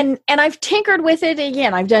 And I've tinkered with it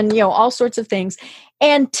again. I've done, all sorts of things.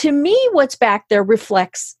 And to me, what's back there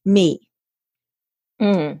reflects me.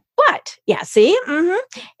 But yeah, see,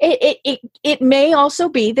 it may also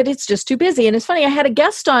be that it's just too busy. And it's funny, I had a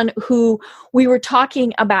guest on who we were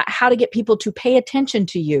talking about how to get people to pay attention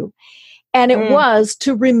to you. And it was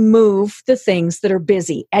to remove the things that are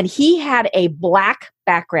busy. And he had a black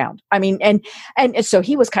background. I mean, and so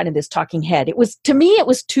he was kind of this talking head. It was, to me, it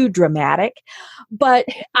was too dramatic, but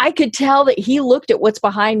I could tell that he looked at what's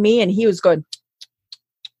behind me and he was going,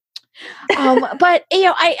 but you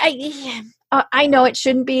know, I know it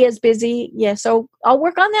shouldn't be as busy. Yeah. So I'll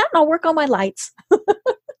work on that and I'll work on my lights.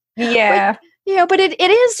 Yeah. But, you know, but it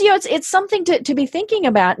is, you know, it's something to be thinking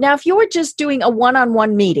about. Now, if you were just doing a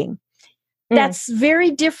one-on-one meeting, that's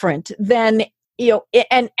very different than, you know,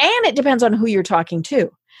 and it depends on who you're talking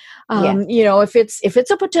to. You know, if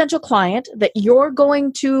it's a potential client that you're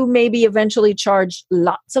going to maybe eventually charge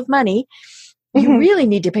lots of money, you really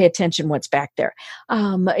need to pay attention what's back there.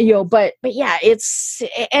 You know, but yeah, it's,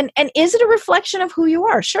 and is it a reflection of who you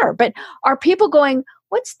are? Sure. But are people going,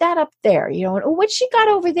 what's that up there? You know, what's she got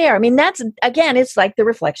over there? I mean, that's, again, it's like the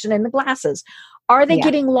reflection in the glasses. Are they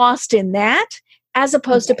getting lost in that as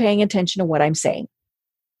opposed to paying attention to what I'm saying?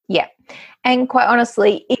 Yeah. And quite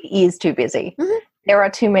honestly, it is too busy. There are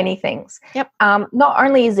too many things. Yep. Not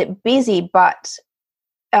only is it busy, but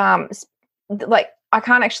like I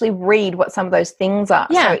can't actually read what some of those things are.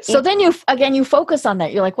 Yeah. So then you focus on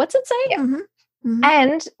that. You're like, what's it say? Yeah.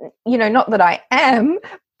 And, you know, not that I am,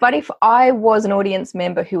 but if I was an audience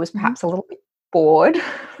member who was perhaps a little bit bored.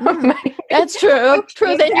 That's true.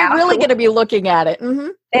 True. Then you're really going to be looking at it.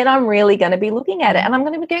 Then I'm really going to be looking at it and I'm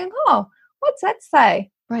going to be going, oh, what's that say?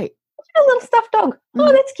 Right. A little stuffed dog.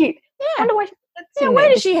 Oh, that's cute. Yeah. I wonder why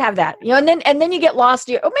does she have that? You know, and then you get lost.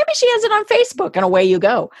 Maybe she has it on Facebook and away you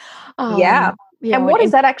go. Yeah. You and know, what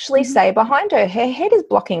does that actually say behind her? Her head is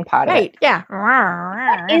blocking part of it. Yeah.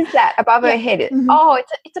 What is that above her head? Oh,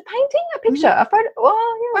 it's a painting, a picture, a photo.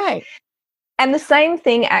 Oh, yeah. Right. And the same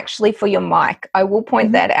thing actually for your mic. I will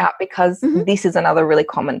point that out because this is another really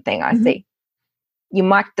common thing I see. Your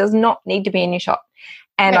mic does not need to be in your shot.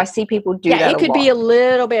 And I see people do that a lot. Yeah, it could be a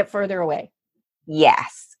little bit further away.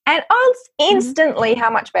 Yes. And instantly how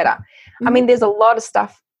much better. I mean, there's a lot of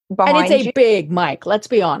stuff behind you. And it's a big mic, let's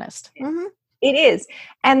be honest. It is.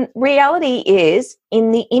 And reality is,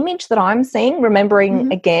 in the image that I'm seeing,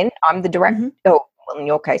 remembering again, I'm the director. Oh, well, in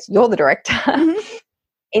your case, you're the director.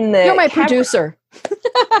 You're my producer.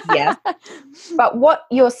 Yeah. But what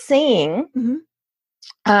you're seeing,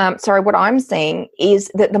 what I'm seeing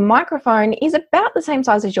is that the microphone is about the same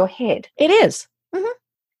size as your head. It is.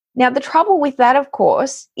 Now, the trouble with that, of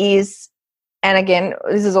course, is, and again,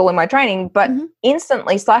 this is all in my training, but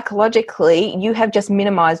instantly, psychologically, you have just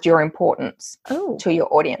minimized your importance to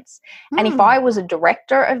your audience. And if I was a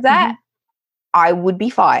director of that, I would be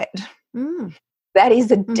fired. That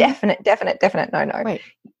is a definite no-no. Right.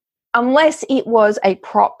 Unless it was a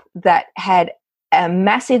prop that had a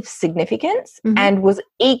massive significance and was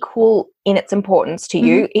equal in its importance to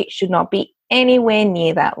you, it should not be anywhere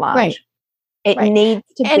near that large. Right. It needs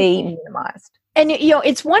to be minimized. And, you know,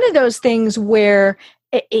 it's one of those things where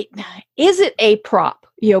is it a prop?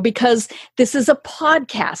 You know, because this is a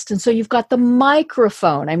podcast, and so you've got the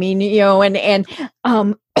microphone. I mean, you know, and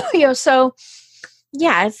you know, so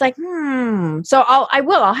yeah, it's like, So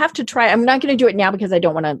I'll have to try. I'm not going to do it now because I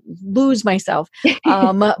don't want to lose myself.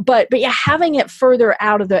 But yeah, having it further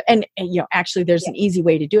out of the, and you know, actually there's an easy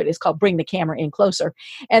way to do it. It's called bring the camera in closer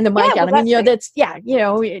and the mic out. I mean, you know, that's, you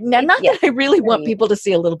know, not that I really want people to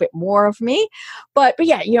see a little bit more of me, but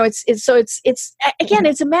yeah, you know, it's again,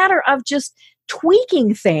 it's a matter of just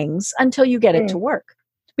tweaking things until you get it to work.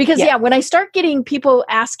 Because when I start getting people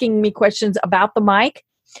asking me questions about the mic,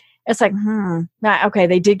 it's like, okay,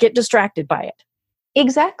 they did get distracted by it.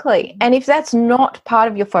 Exactly. And if that's not part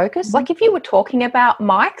of your focus, like if you were talking about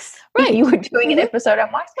mics, if you were doing an episode on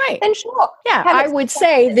mics, then sure. Yeah, I would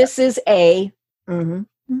say this is a...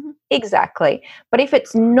 Exactly. But if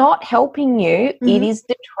it's not helping you, it is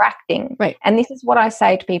detracting. Right. And this is what I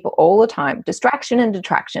say to people all the time, distraction and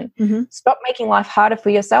detraction. Stop making life harder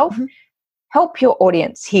for yourself. Help your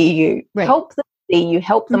audience hear you. Right. Help them see you.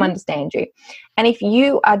 Help them understand you. And if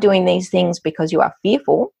you are doing these things because you are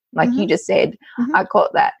fearful, like you just said, I call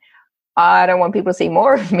it that. I don't want people to see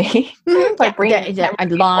more of me. Like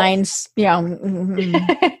lines,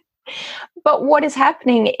 But what is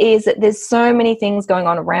happening is that there's so many things going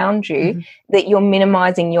on around you that you're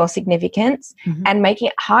minimizing your significance and making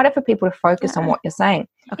it harder for people to focus on what you're saying.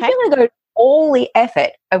 Okay. If you're going to go all the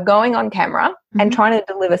effort of going on camera and trying to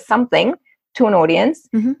deliver something to an audience,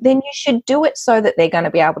 then you should do it so that they're going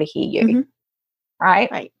to be able to hear you.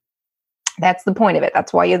 Right? Right. That's the point of it.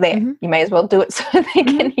 That's why you're there. You may as well do it so they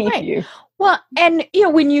can hear you. Well, and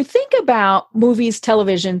when you think about movies,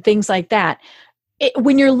 television, things like that,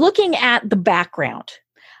 when you're looking at the background,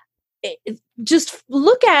 just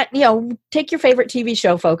look at, take your favorite TV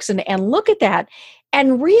show, folks, and look at that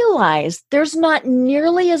and realize there's not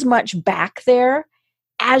nearly as much back there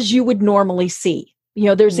as you would normally see.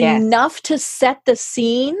 There's enough to set the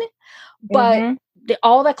scene, but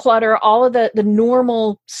all the clutter, all of the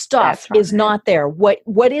normal stuff is not there.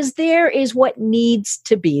 What is there is what needs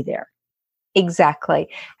to be there. Exactly.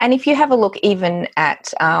 And if you have a look even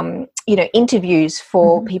at, interviews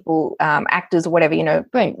for people, actors or whatever,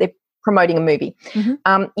 they're promoting a movie.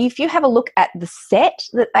 If you have a look at the set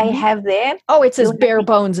that they have there. Oh, it's as bare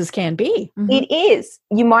bones as can be. It is.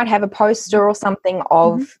 You might have a poster or something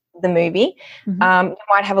of the movie. You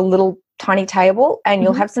might have a little tiny table and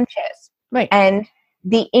you'll have some chairs. Right. And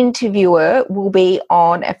the interviewer will be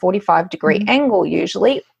on a 45-degree angle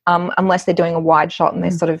usually, unless they're doing a wide shot and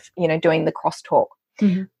they're sort of, doing the crosstalk.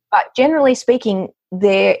 But generally speaking,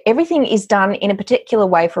 everything is done in a particular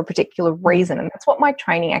way for a particular reason. And that's what my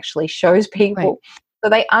training actually shows people. Right. So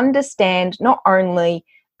they understand not only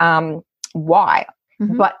why,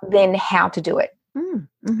 but then how to do it.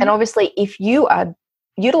 And obviously, if you are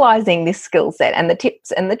utilizing this skill set and the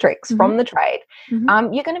tips and the tricks from the trade,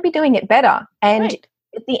 you're going to be doing it better. And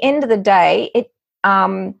at the end of the day,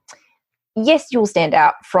 yes, you'll stand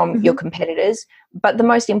out from your competitors, but the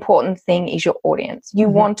most important thing is your audience. You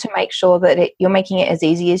want to make sure that you're making it as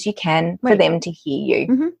easy as you can for them to hear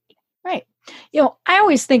you. Right. I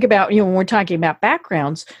always think about, when we're talking about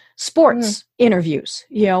backgrounds, sports interviews,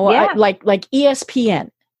 like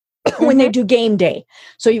ESPN. When they do game day.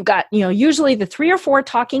 So you've got, usually the 3 or 4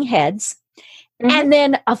 talking heads and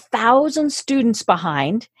then 1,000 students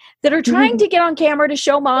behind that are trying to get on camera to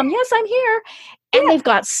show mom, yes, I'm here. And they've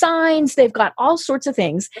got signs, they've got all sorts of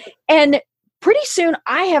things. And pretty soon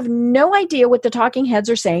I have no idea what the talking heads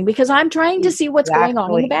are saying because I'm trying to see what's going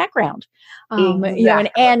on in the background. And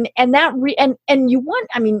you want,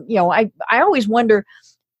 I always wonder,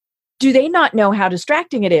 do they not know how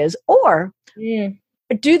distracting it is? Or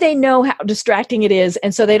do they know how distracting it is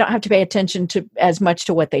and so they don't have to pay attention to as much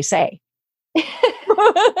to what they say?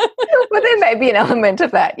 Well, there may be an element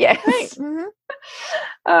of that, yes.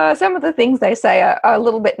 Right. Some of the things they say are a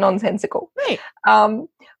little bit nonsensical. Right.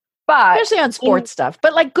 But especially on sports stuff.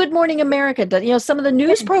 But like Good Morning America does, some of the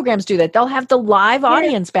news programs do that. They'll have the live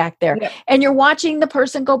audience back there. And you're watching the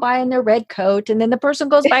person go by in their red coat and then the person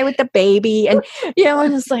goes by with the baby and,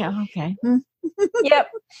 and it's like, oh, okay. Yep.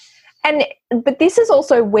 But this is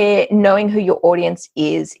also where knowing who your audience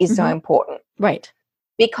is so important. Right.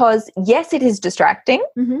 Because yes, it is distracting.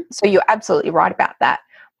 So you're absolutely right about that.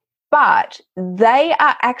 But they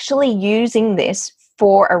are actually using this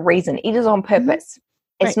for a reason. It is on purpose.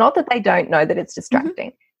 It's not that they don't know that it's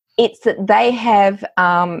distracting. It's that they have,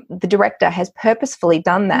 the director has purposefully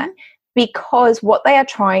done that because what they are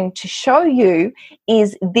trying to show you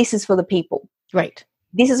is this is for the people. Right.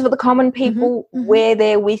 This is for the common people. We're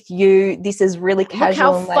there with you. This is really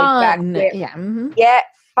casual and laid back. Yeah,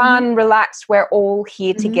 fun, relaxed. We're all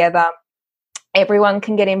here together. Everyone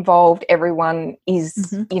can get involved. Everyone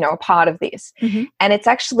is, a part of this. And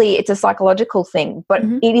it's a psychological thing, but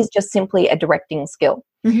it is just simply a directing skill.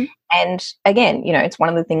 And again, it's one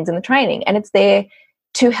of the things in the training, and it's there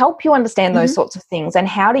to help you understand those sorts of things and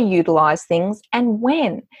how to utilize things and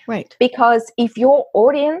when. Right. Because if your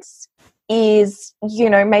audience is,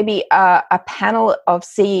 maybe a panel of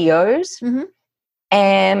CEOs,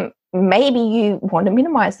 and maybe you want to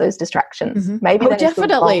minimize those distractions. Maybe that is the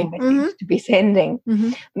wrong message to be sending.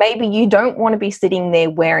 Maybe you don't want to be sitting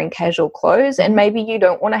there wearing casual clothes, and maybe you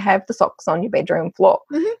don't want to have the socks on your bedroom floor.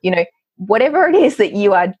 Whatever it is that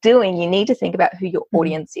you are doing, you need to think about who your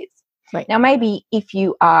audience is. Right. Now, maybe if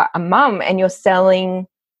you are a mum and you're selling,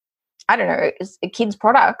 I don't know, kids'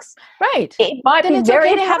 products. Right. It might then be it's very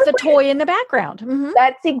okay to have the toy in the background.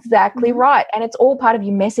 That's exactly right. And it's all part of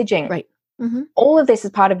your messaging. Right. All of this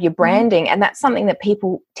is part of your branding, and that's something that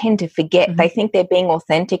people tend to forget. They think they're being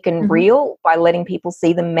authentic and real by letting people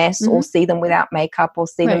see them mess or see them without makeup or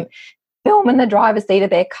see them film in the driver's seat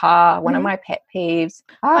of their car. One of my pet peeves.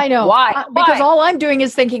 I know. Why? Because all I'm doing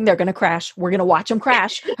is thinking they're going to crash. We're going to watch them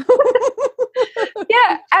crash.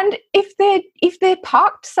 Yeah, and if they're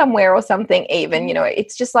parked somewhere or something, even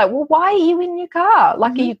it's just like, well, why are you in your car?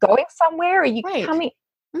 Like, are you going somewhere? Are you coming?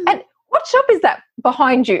 And what shop is that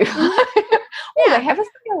behind you? They have a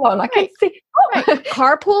sale on. I can see.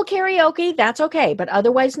 Carpool karaoke, that's okay, but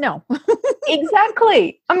otherwise, no.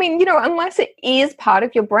 Exactly. I mean, unless it is part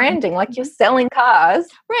of your branding, like you're selling cars,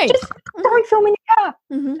 Right. just don't film in your car.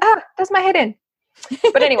 Mm-hmm. Does my head in.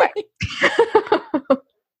 But anyway.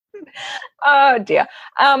 Oh, dear.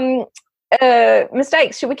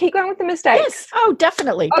 Mistakes. Should we keep going with the mistakes? Yes. Oh,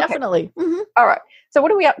 definitely. Okay. Definitely. Mm-hmm. All right. So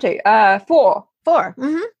what are we up to? 4. 4.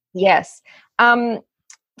 Mm-hmm. Yes.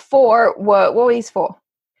 4 what were these 4?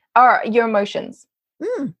 All right, your emotions.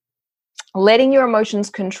 Mm. Letting your emotions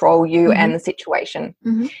control you Mm-hmm. and the situation.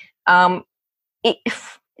 Mm-hmm.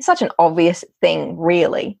 It's such an obvious thing,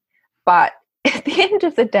 really. But at the end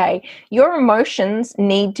of the day, your emotions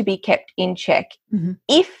need to be kept in check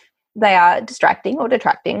if they are distracting or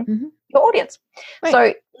detracting your audience. Right.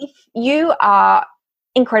 So if you are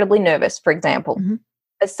incredibly nervous, for example,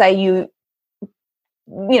 say you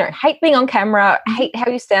hate being on camera, hate how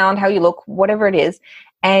you sound, how you look, whatever it is,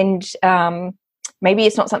 and maybe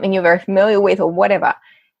it's not something you're very familiar with or whatever.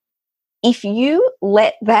 If you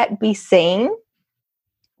let that be seen,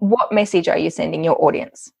 what message are you sending your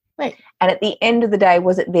audience? Right. And at the end of the day,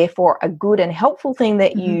 was it therefore a good and helpful thing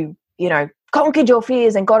that you conquered your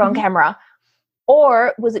fears and got on camera?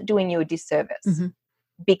 Or was it doing you a disservice?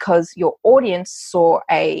 Because your audience saw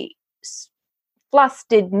a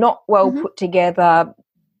flustered, not well put together,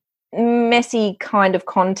 messy kind of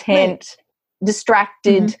content,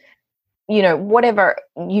 distracted, whatever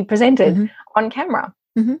you presented on camera.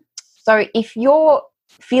 So if you're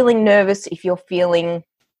feeling nervous, if you're feeling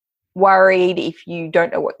worried, if you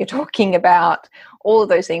don't know what you're talking about, all of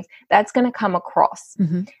those things, that's going to come across.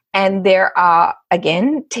 And there are,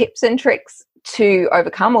 again, tips and tricks to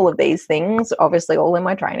overcome all of these things, obviously all in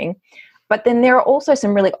my training. But then there are also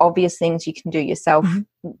some really obvious things you can do yourself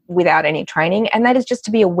without any training, and that is just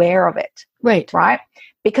to be aware of it. Right?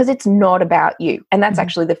 Because it's not about you. And that's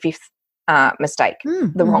actually the 5th mistake,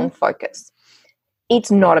 the wrong focus. It's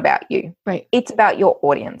not about you. Right. It's about your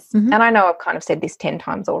audience. And I know I've kind of said this 10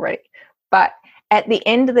 times already, but at the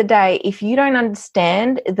end of the day, if you don't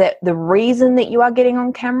understand that the reason that you are getting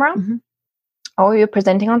on camera or you're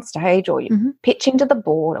presenting on stage or you're pitching to the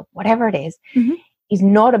board or whatever it is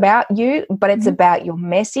not about you, but it's about your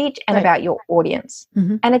message and about your audience.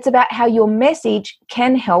 And it's about how your message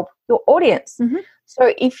can help your audience.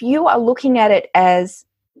 So if you are looking at it as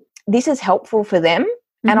this is helpful for them,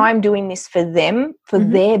 and I'm doing this for them, for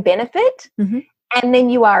their benefit, and then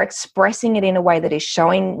you are expressing it in a way that is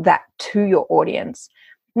showing that to your audience,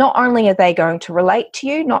 not only are they going to relate to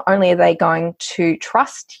you, not only are they going to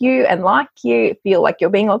trust you and like you, feel like you're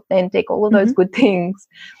being authentic, all of those good things,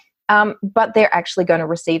 but they're actually going to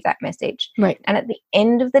receive that message. Right. And at the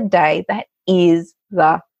end of the day, that is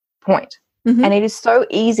the point. And it is so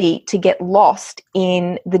easy to get lost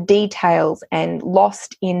in the details and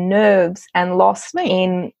lost in nerves and lost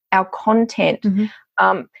in our content.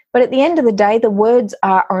 But at the end of the day, the words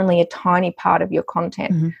are only a tiny part of your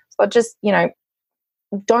content. So just,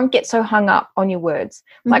 don't get so hung up on your words.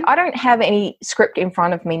 Like I don't have any script in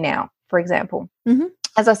front of me now, for example.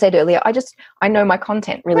 As I said earlier, I know my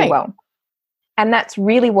content really well. And that's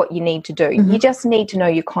really what you need to do. You just need to know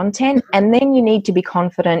your content, and then you need to be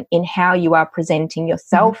confident in how you are presenting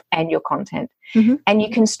yourself and your content. And you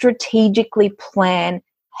can strategically plan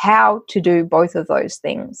how to do both of those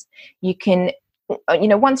things. You can,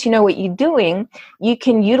 once you know what you're doing, you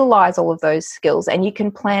can utilize all of those skills and you can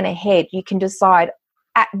plan ahead. You can decide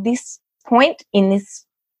at this point in this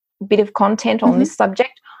bit of content on this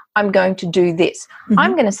subject, I'm going to do this.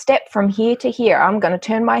 I'm going to step from here to here. I'm going to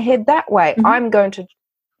turn my head that way. I'm going to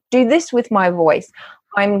do this with my voice.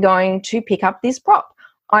 I'm going to pick up this prop.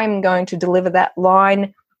 I'm going to deliver that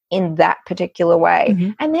line in that particular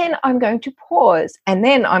way. And then I'm going to pause. And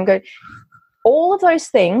then I'm going, all of those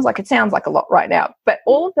things, like it sounds like a lot right now, but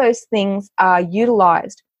all of those things are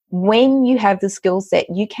utilized. When you have the skill set,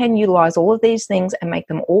 you can utilize all of these things and make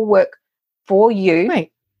them all work for you.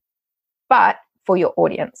 Right. But for your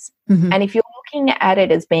audience. And if you're looking at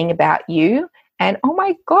it as being about you and, oh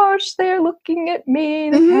my gosh, they're looking at me,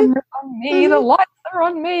 the camera's on me, the lights are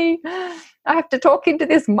on me, I have to talk into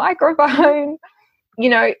this microphone,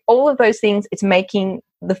 all of those things, it's making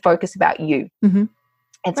the focus about you.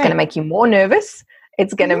 It's going to make you more nervous.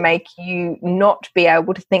 It's going to make you not be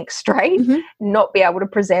able to think straight, not be able to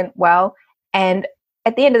present well. And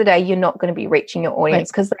at the end of the day, you're not going to be reaching your audience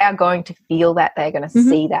because they are going to feel that, they're going to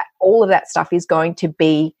see that. All of that stuff is going to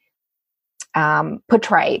be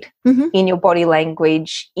portrayed in your body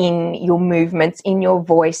language, in your movements, in your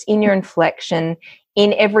voice, in your inflection,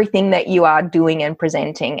 in everything that you are doing and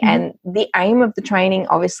presenting. And the aim of the training,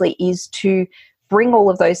 obviously, is to bring all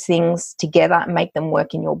of those things together and make them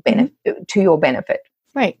work in your benefit, to your benefit.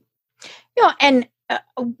 Right. And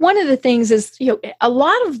one of the things is, a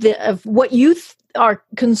lot of what you are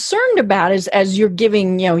concerned about is, as you're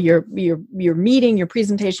giving, your meeting, your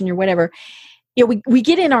presentation, your whatever, we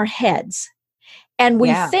get in our heads and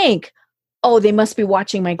we think, oh, they must be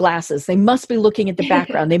watching my glasses. They must be looking at the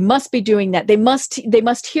background. They must be doing that. They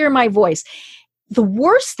must hear my voice. The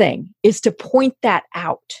worst thing is to point that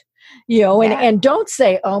out, and don't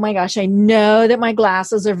say, oh my gosh, I know that my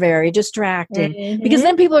glasses are very distracting, because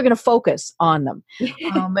then people are going to focus on them,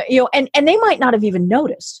 and they might not have even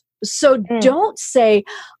noticed. So don't say,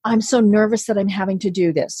 I'm so nervous that I'm having to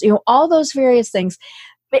do this, all those various things.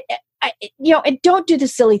 But, and don't do the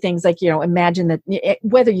silly things like, imagine that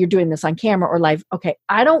whether you're doing this on camera or live. Okay.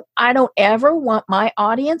 I don't ever want my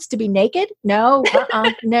audience to be naked. No,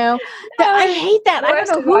 no. I hate that. I don't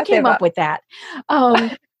know who came up with that.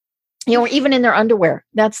 Or even in their underwear.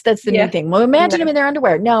 That's the new thing. Well, imagine them in their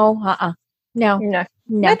underwear. No,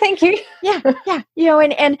 no, thank you.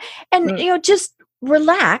 And just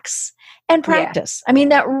relax and practice. I mean,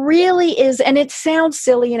 that really is, and it sounds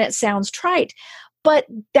silly and it sounds trite, but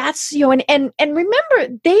that's, and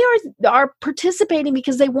remember, they are participating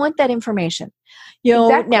because they want that information.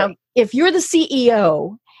 Exactly. Now, if you're the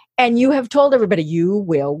CEO and you have told everybody you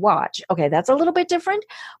will watch, okay, that's a little bit different,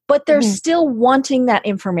 but they're still wanting that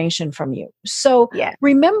information from you. So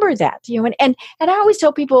remember that, and I always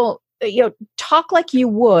tell people, talk like you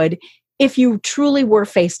would if you truly were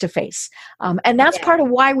face to face. And that's part of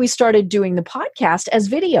why we started doing the podcast as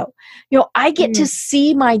video. I get to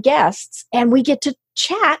see my guests and we get to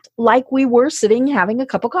chat like we were sitting having a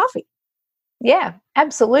cup of coffee. Yeah,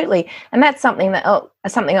 absolutely. And that's something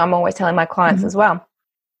I'm always telling my clients as well.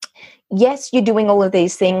 Yes, you're doing all of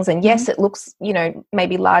these things, and yes, it looks,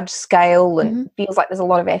 maybe large scale and feels like there's a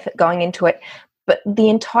lot of effort going into it. But the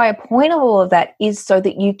entire point of all of that is so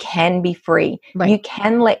that you can be free. Right. You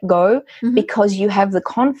can let go because you have the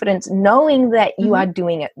confidence knowing that you are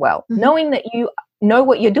doing it well, knowing that you know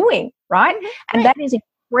what you're doing, right? And that is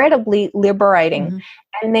incredibly liberating.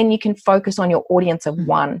 And then you can focus on your audience of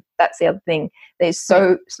one. That's the other thing that is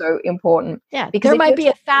so important. Yeah, because there might be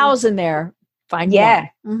 1,000 there. Find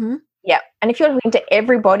one. Yeah. And if you're talking to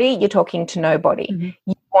everybody, you're talking to nobody.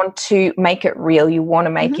 You want to make it real. You want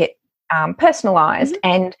to make it personalized.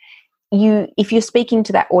 And if you're speaking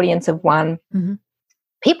to that audience of one,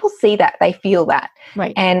 people see that, they feel that.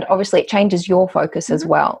 Right. And obviously it changes your focus as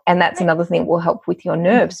well. And that's another thing that will help with your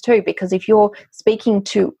nerves too, because if you're speaking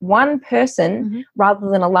to one person rather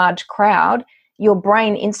than a large crowd, your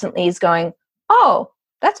brain instantly is going, oh,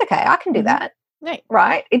 that's okay, I can do that.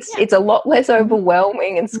 Right. It's a lot less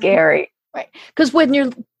overwhelming and scary. Right. Because when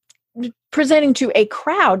you're presenting to a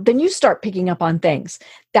crowd, then you start picking up on things.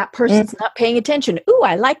 That person's not paying attention. Ooh,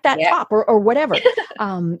 I like that top or whatever.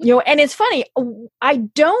 And it's funny. I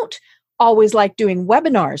don't always like doing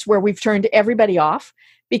webinars where we've turned everybody off,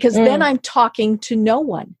 because then I'm talking to no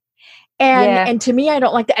one. And to me, I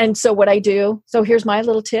don't like that. And so what I do, so here's my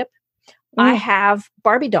little tip. I have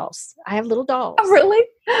Barbie dolls. I have little dolls. Oh, really?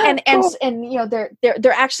 And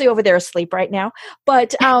they're actually over there asleep right now.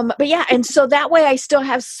 But yeah, and so that way I still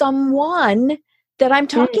have someone that I'm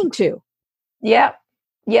talking to. Yep.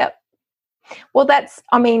 Well,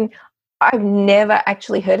 I've never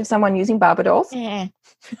actually heard of someone using Barbie dolls.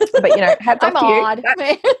 But hats off to you.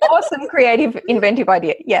 That's awesome, creative, inventive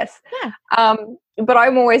idea. Yes. Yeah. But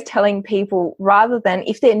I'm always telling people, rather than,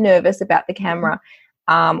 if they're nervous about the camera,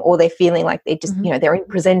 or they're feeling like they're just, they're in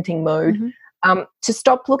presenting mode, to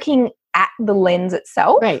stop looking at the lens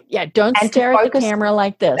itself. Right. Yeah. Don't stare at the camera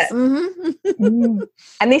like this. And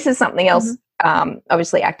this is something else,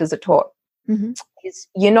 obviously actors are taught, is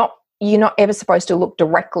you're not ever supposed to look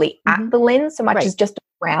directly at the lens so much as just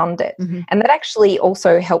around it. And that actually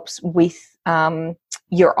also helps with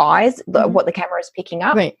your eyes, what the camera is picking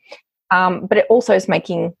up. Right. But it also is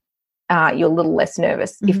making you a little less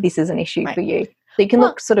nervous if this is an issue for you. So you can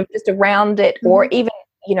look sort of just around it, or even,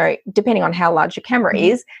 depending on how large your camera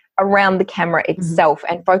is, around the camera itself,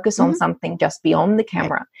 and focus on something just beyond the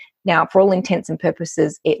camera. Right. Now, for all intents and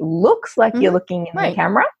purposes, it looks like you're looking in the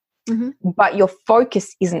camera, but your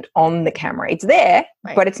focus isn't on the camera. It's there,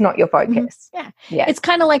 but it's not your focus. Yeah. It's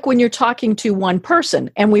kind of like when you're talking to one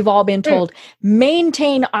person, and we've all been told,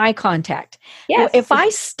 maintain eye contact. Yes. Well, if I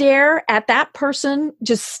stare at that person,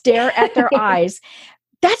 just stare at their eyes,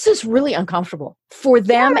 that's just really uncomfortable for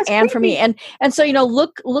them and for me. And so,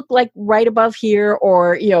 look like right above here,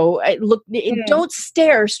 or, don't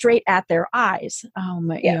stare straight at their eyes.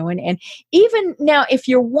 And even now, if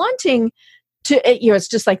you're wanting it's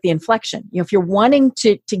just like the inflection. If you're wanting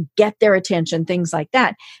to get their attention, things like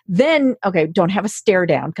that, then, okay, don't have a stare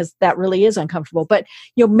down because that really is uncomfortable. But,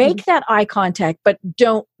 make that eye contact, but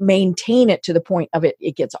don't maintain it to the point of it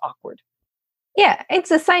gets awkward. Yeah, it's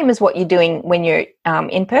the same as what you're doing when you're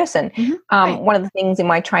in person. Right. One of the things in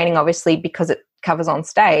my training, obviously, because it covers on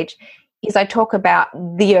stage, is I talk about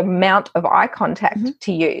the amount of eye contact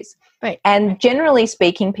to use. Right. And generally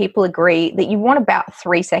speaking, people agree that you want about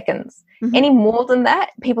 3 seconds. Any more than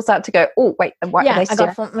that, people start to go, oh, wait, why are they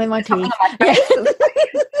staring? I got my teeth.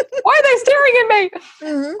 Why are they staring at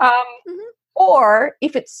me? Or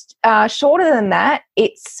if it's shorter than that,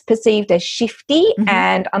 it's perceived as shifty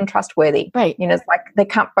and untrustworthy. Right. It's like they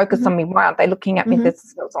can't focus on me. Why aren't they looking at me? Right.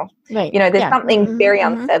 There's something very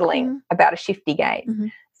unsettling about a shifty gaze.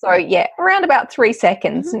 So, yeah, around about 3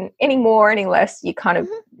 seconds, and any more, any less, you kind of,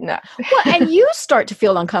 no. Well, and you start to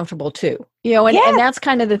feel uncomfortable too, and that's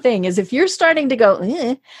kind of the thing is if you're starting to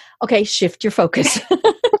go, okay, shift your focus. We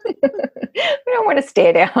don't want to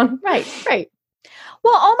stare down. Right.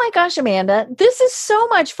 Well, oh my gosh, Amanda, this is so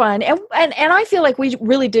much fun. And I feel like we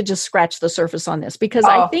really did just scratch the surface on this because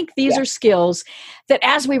I think these are skills that,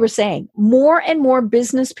 as we were saying, more and more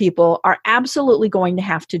business people are absolutely going to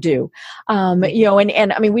have to do. And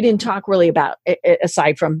I mean, we didn't talk really about,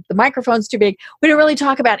 aside from the microphone's too big, we didn't really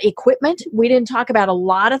talk about equipment. We didn't talk about a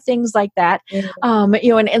lot of things like that.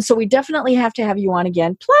 And so we definitely have to have you on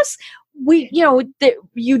again. Plus,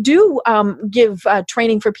 you do give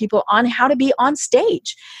training for people on how to be on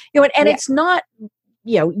stage, and it's not,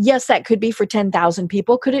 yes, that could be for 10,000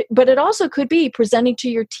 people, but it also could be presenting to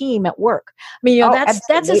your team at work. I mean,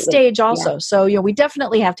 that's a stage also. Yeah. So, we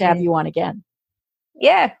definitely have to have you on again.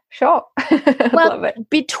 Yeah, sure. Well, love it.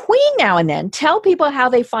 Between now and then, tell people how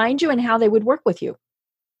they find you and how they would work with you.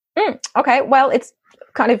 Okay. Well, it's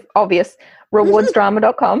kind of obvious.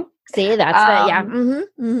 Rewardsdrama.com. See, that's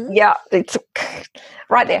Yeah, it's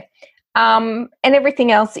right there. And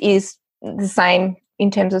everything else is the same in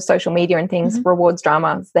terms of social media and things. Rewards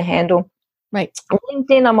Drama is the handle. Right.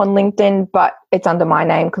 LinkedIn, I'm on LinkedIn, but it's under my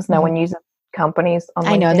name because no one uses companies on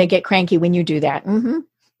LinkedIn. I know, they get cranky when you do that.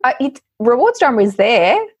 Rewards Drama is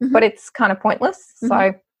there, but it's kind of pointless.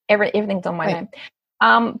 So everything's on my name.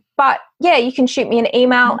 But yeah, you can shoot me an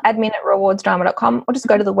email, admin@rewardsdrama.com, or just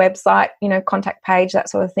go to the website, contact page, that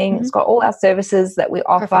sort of thing. It's got all our services that we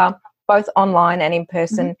offer, both online and in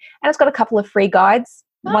person. And it's got a couple of free guides.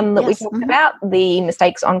 One that we talked about, the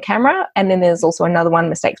mistakes on camera. And then there's also another one,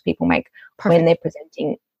 mistakes people make when they're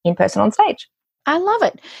presenting in person on stage. I love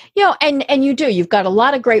it. And you've got a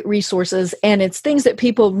lot of great resources, and it's things that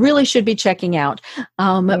people really should be checking out.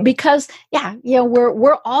 Because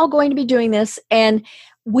we're all going to be doing this, and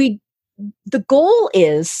the goal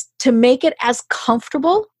is to make it as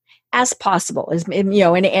comfortable as possible,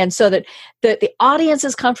 and so that the audience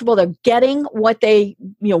is comfortable, they're getting what they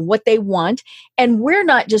want, and we're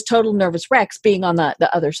not just total nervous wrecks being on the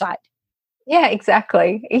other side. Yeah,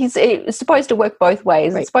 exactly. It's supposed to work both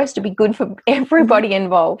ways. Right. It's supposed to be good for everybody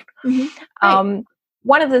involved. Right.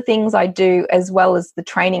 One of the things I do, as well as the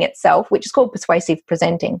training itself, which is called persuasive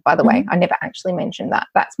presenting, by the way, I never actually mentioned that.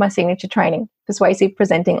 That's my signature training, persuasive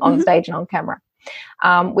presenting on stage and on camera,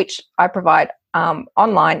 which I provide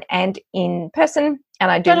online and in person. And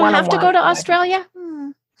I do one-on-one. Don't have to go to Australia?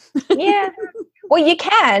 Yeah. Well, you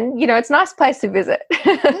can. It's a nice place to visit.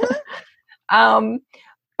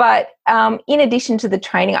 But in addition to the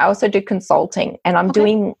training, I also do consulting, and I'm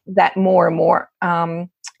doing that more and more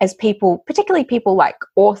as people, particularly people like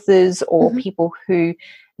authors or people who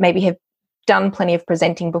maybe have done plenty of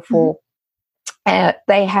presenting before.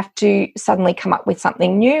 They have to suddenly come up with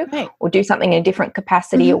something new or do something in a different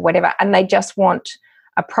capacity or whatever, and they just want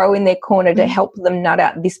a pro in their corner to help them nut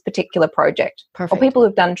out this particular project. Perfect. Or people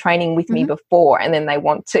who've done training with me before and then they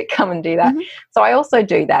want to come and do that. So I also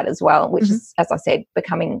do that as well, which is, as I said,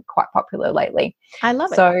 becoming quite popular lately. I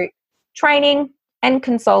love it. So training and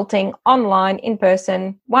consulting online, in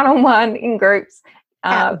person, one-on-one, in groups.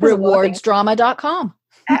 At rewardsdrama.com.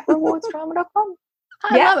 At rewardsdrama.com.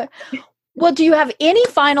 I love it. Well, do you have any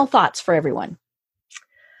final thoughts for everyone?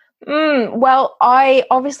 Well, I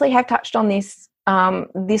obviously have touched on this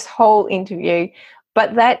this whole interview,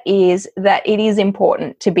 but that is that it is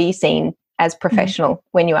important to be seen as professional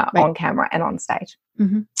when you are on camera and on stage.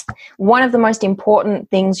 One of the most important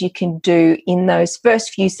things you can do in those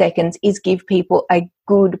first few seconds is give people a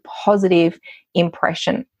good, positive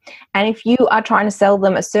impression. And if you are trying to sell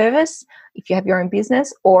them a service, if you have your own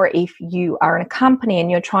business, or if you are in a company and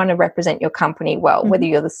you're trying to represent your company well, whether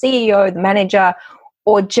you're the CEO, the manager,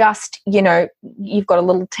 or just, you've got a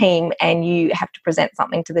little team and you have to present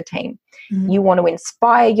something to the team. Mm-hmm. You want to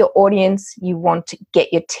inspire your audience. You want to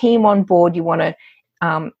get your team on board. You want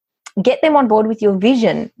to get them on board with your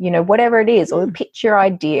vision, whatever it is, or pitch your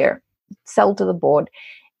idea, sell to the board.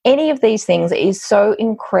 Any of these things is so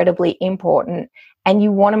incredibly important, and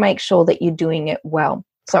you want to make sure that you're doing it well.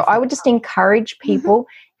 So I would just encourage people,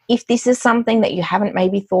 if this is something that you haven't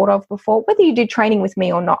maybe thought of before, whether you do training with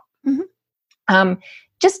me or not,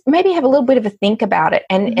 just maybe have a little bit of a think about it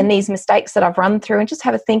and these mistakes that I've run through, and just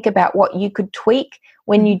have a think about what you could tweak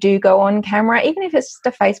when you do go on camera, even if it's just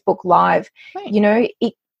a Facebook Live. Right.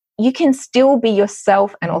 You can still be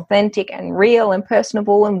yourself and authentic and real and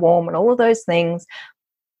personable and warm and all of those things.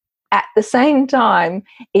 At the same time,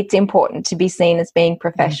 it's important to be seen as being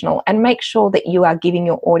professional and make sure that you are giving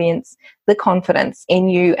your audience the confidence in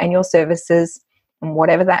you and your services and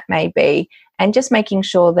whatever that may be, and just making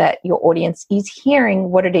sure that your audience is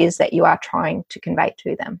hearing what it is that you are trying to convey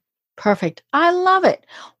to them. Perfect. I love it.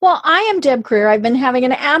 Well, I am Deb Creer. I've been having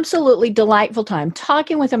an absolutely delightful time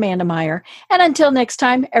talking with Amanda Meyer. And until next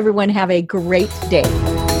time, everyone have a great day.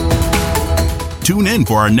 Tune in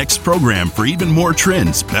for our next program for even more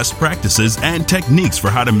trends, best practices, and techniques for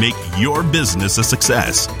how to make your business a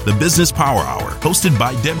success. The Business Power Hour, hosted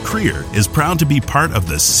by Deb Creer, is proud to be part of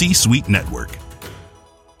the C-Suite Network.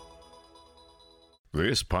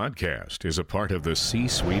 This podcast is a part of the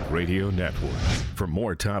C-Suite Radio Network. For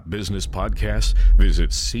more top business podcasts,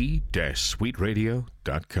 visit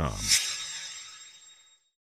c-suiteradio.com.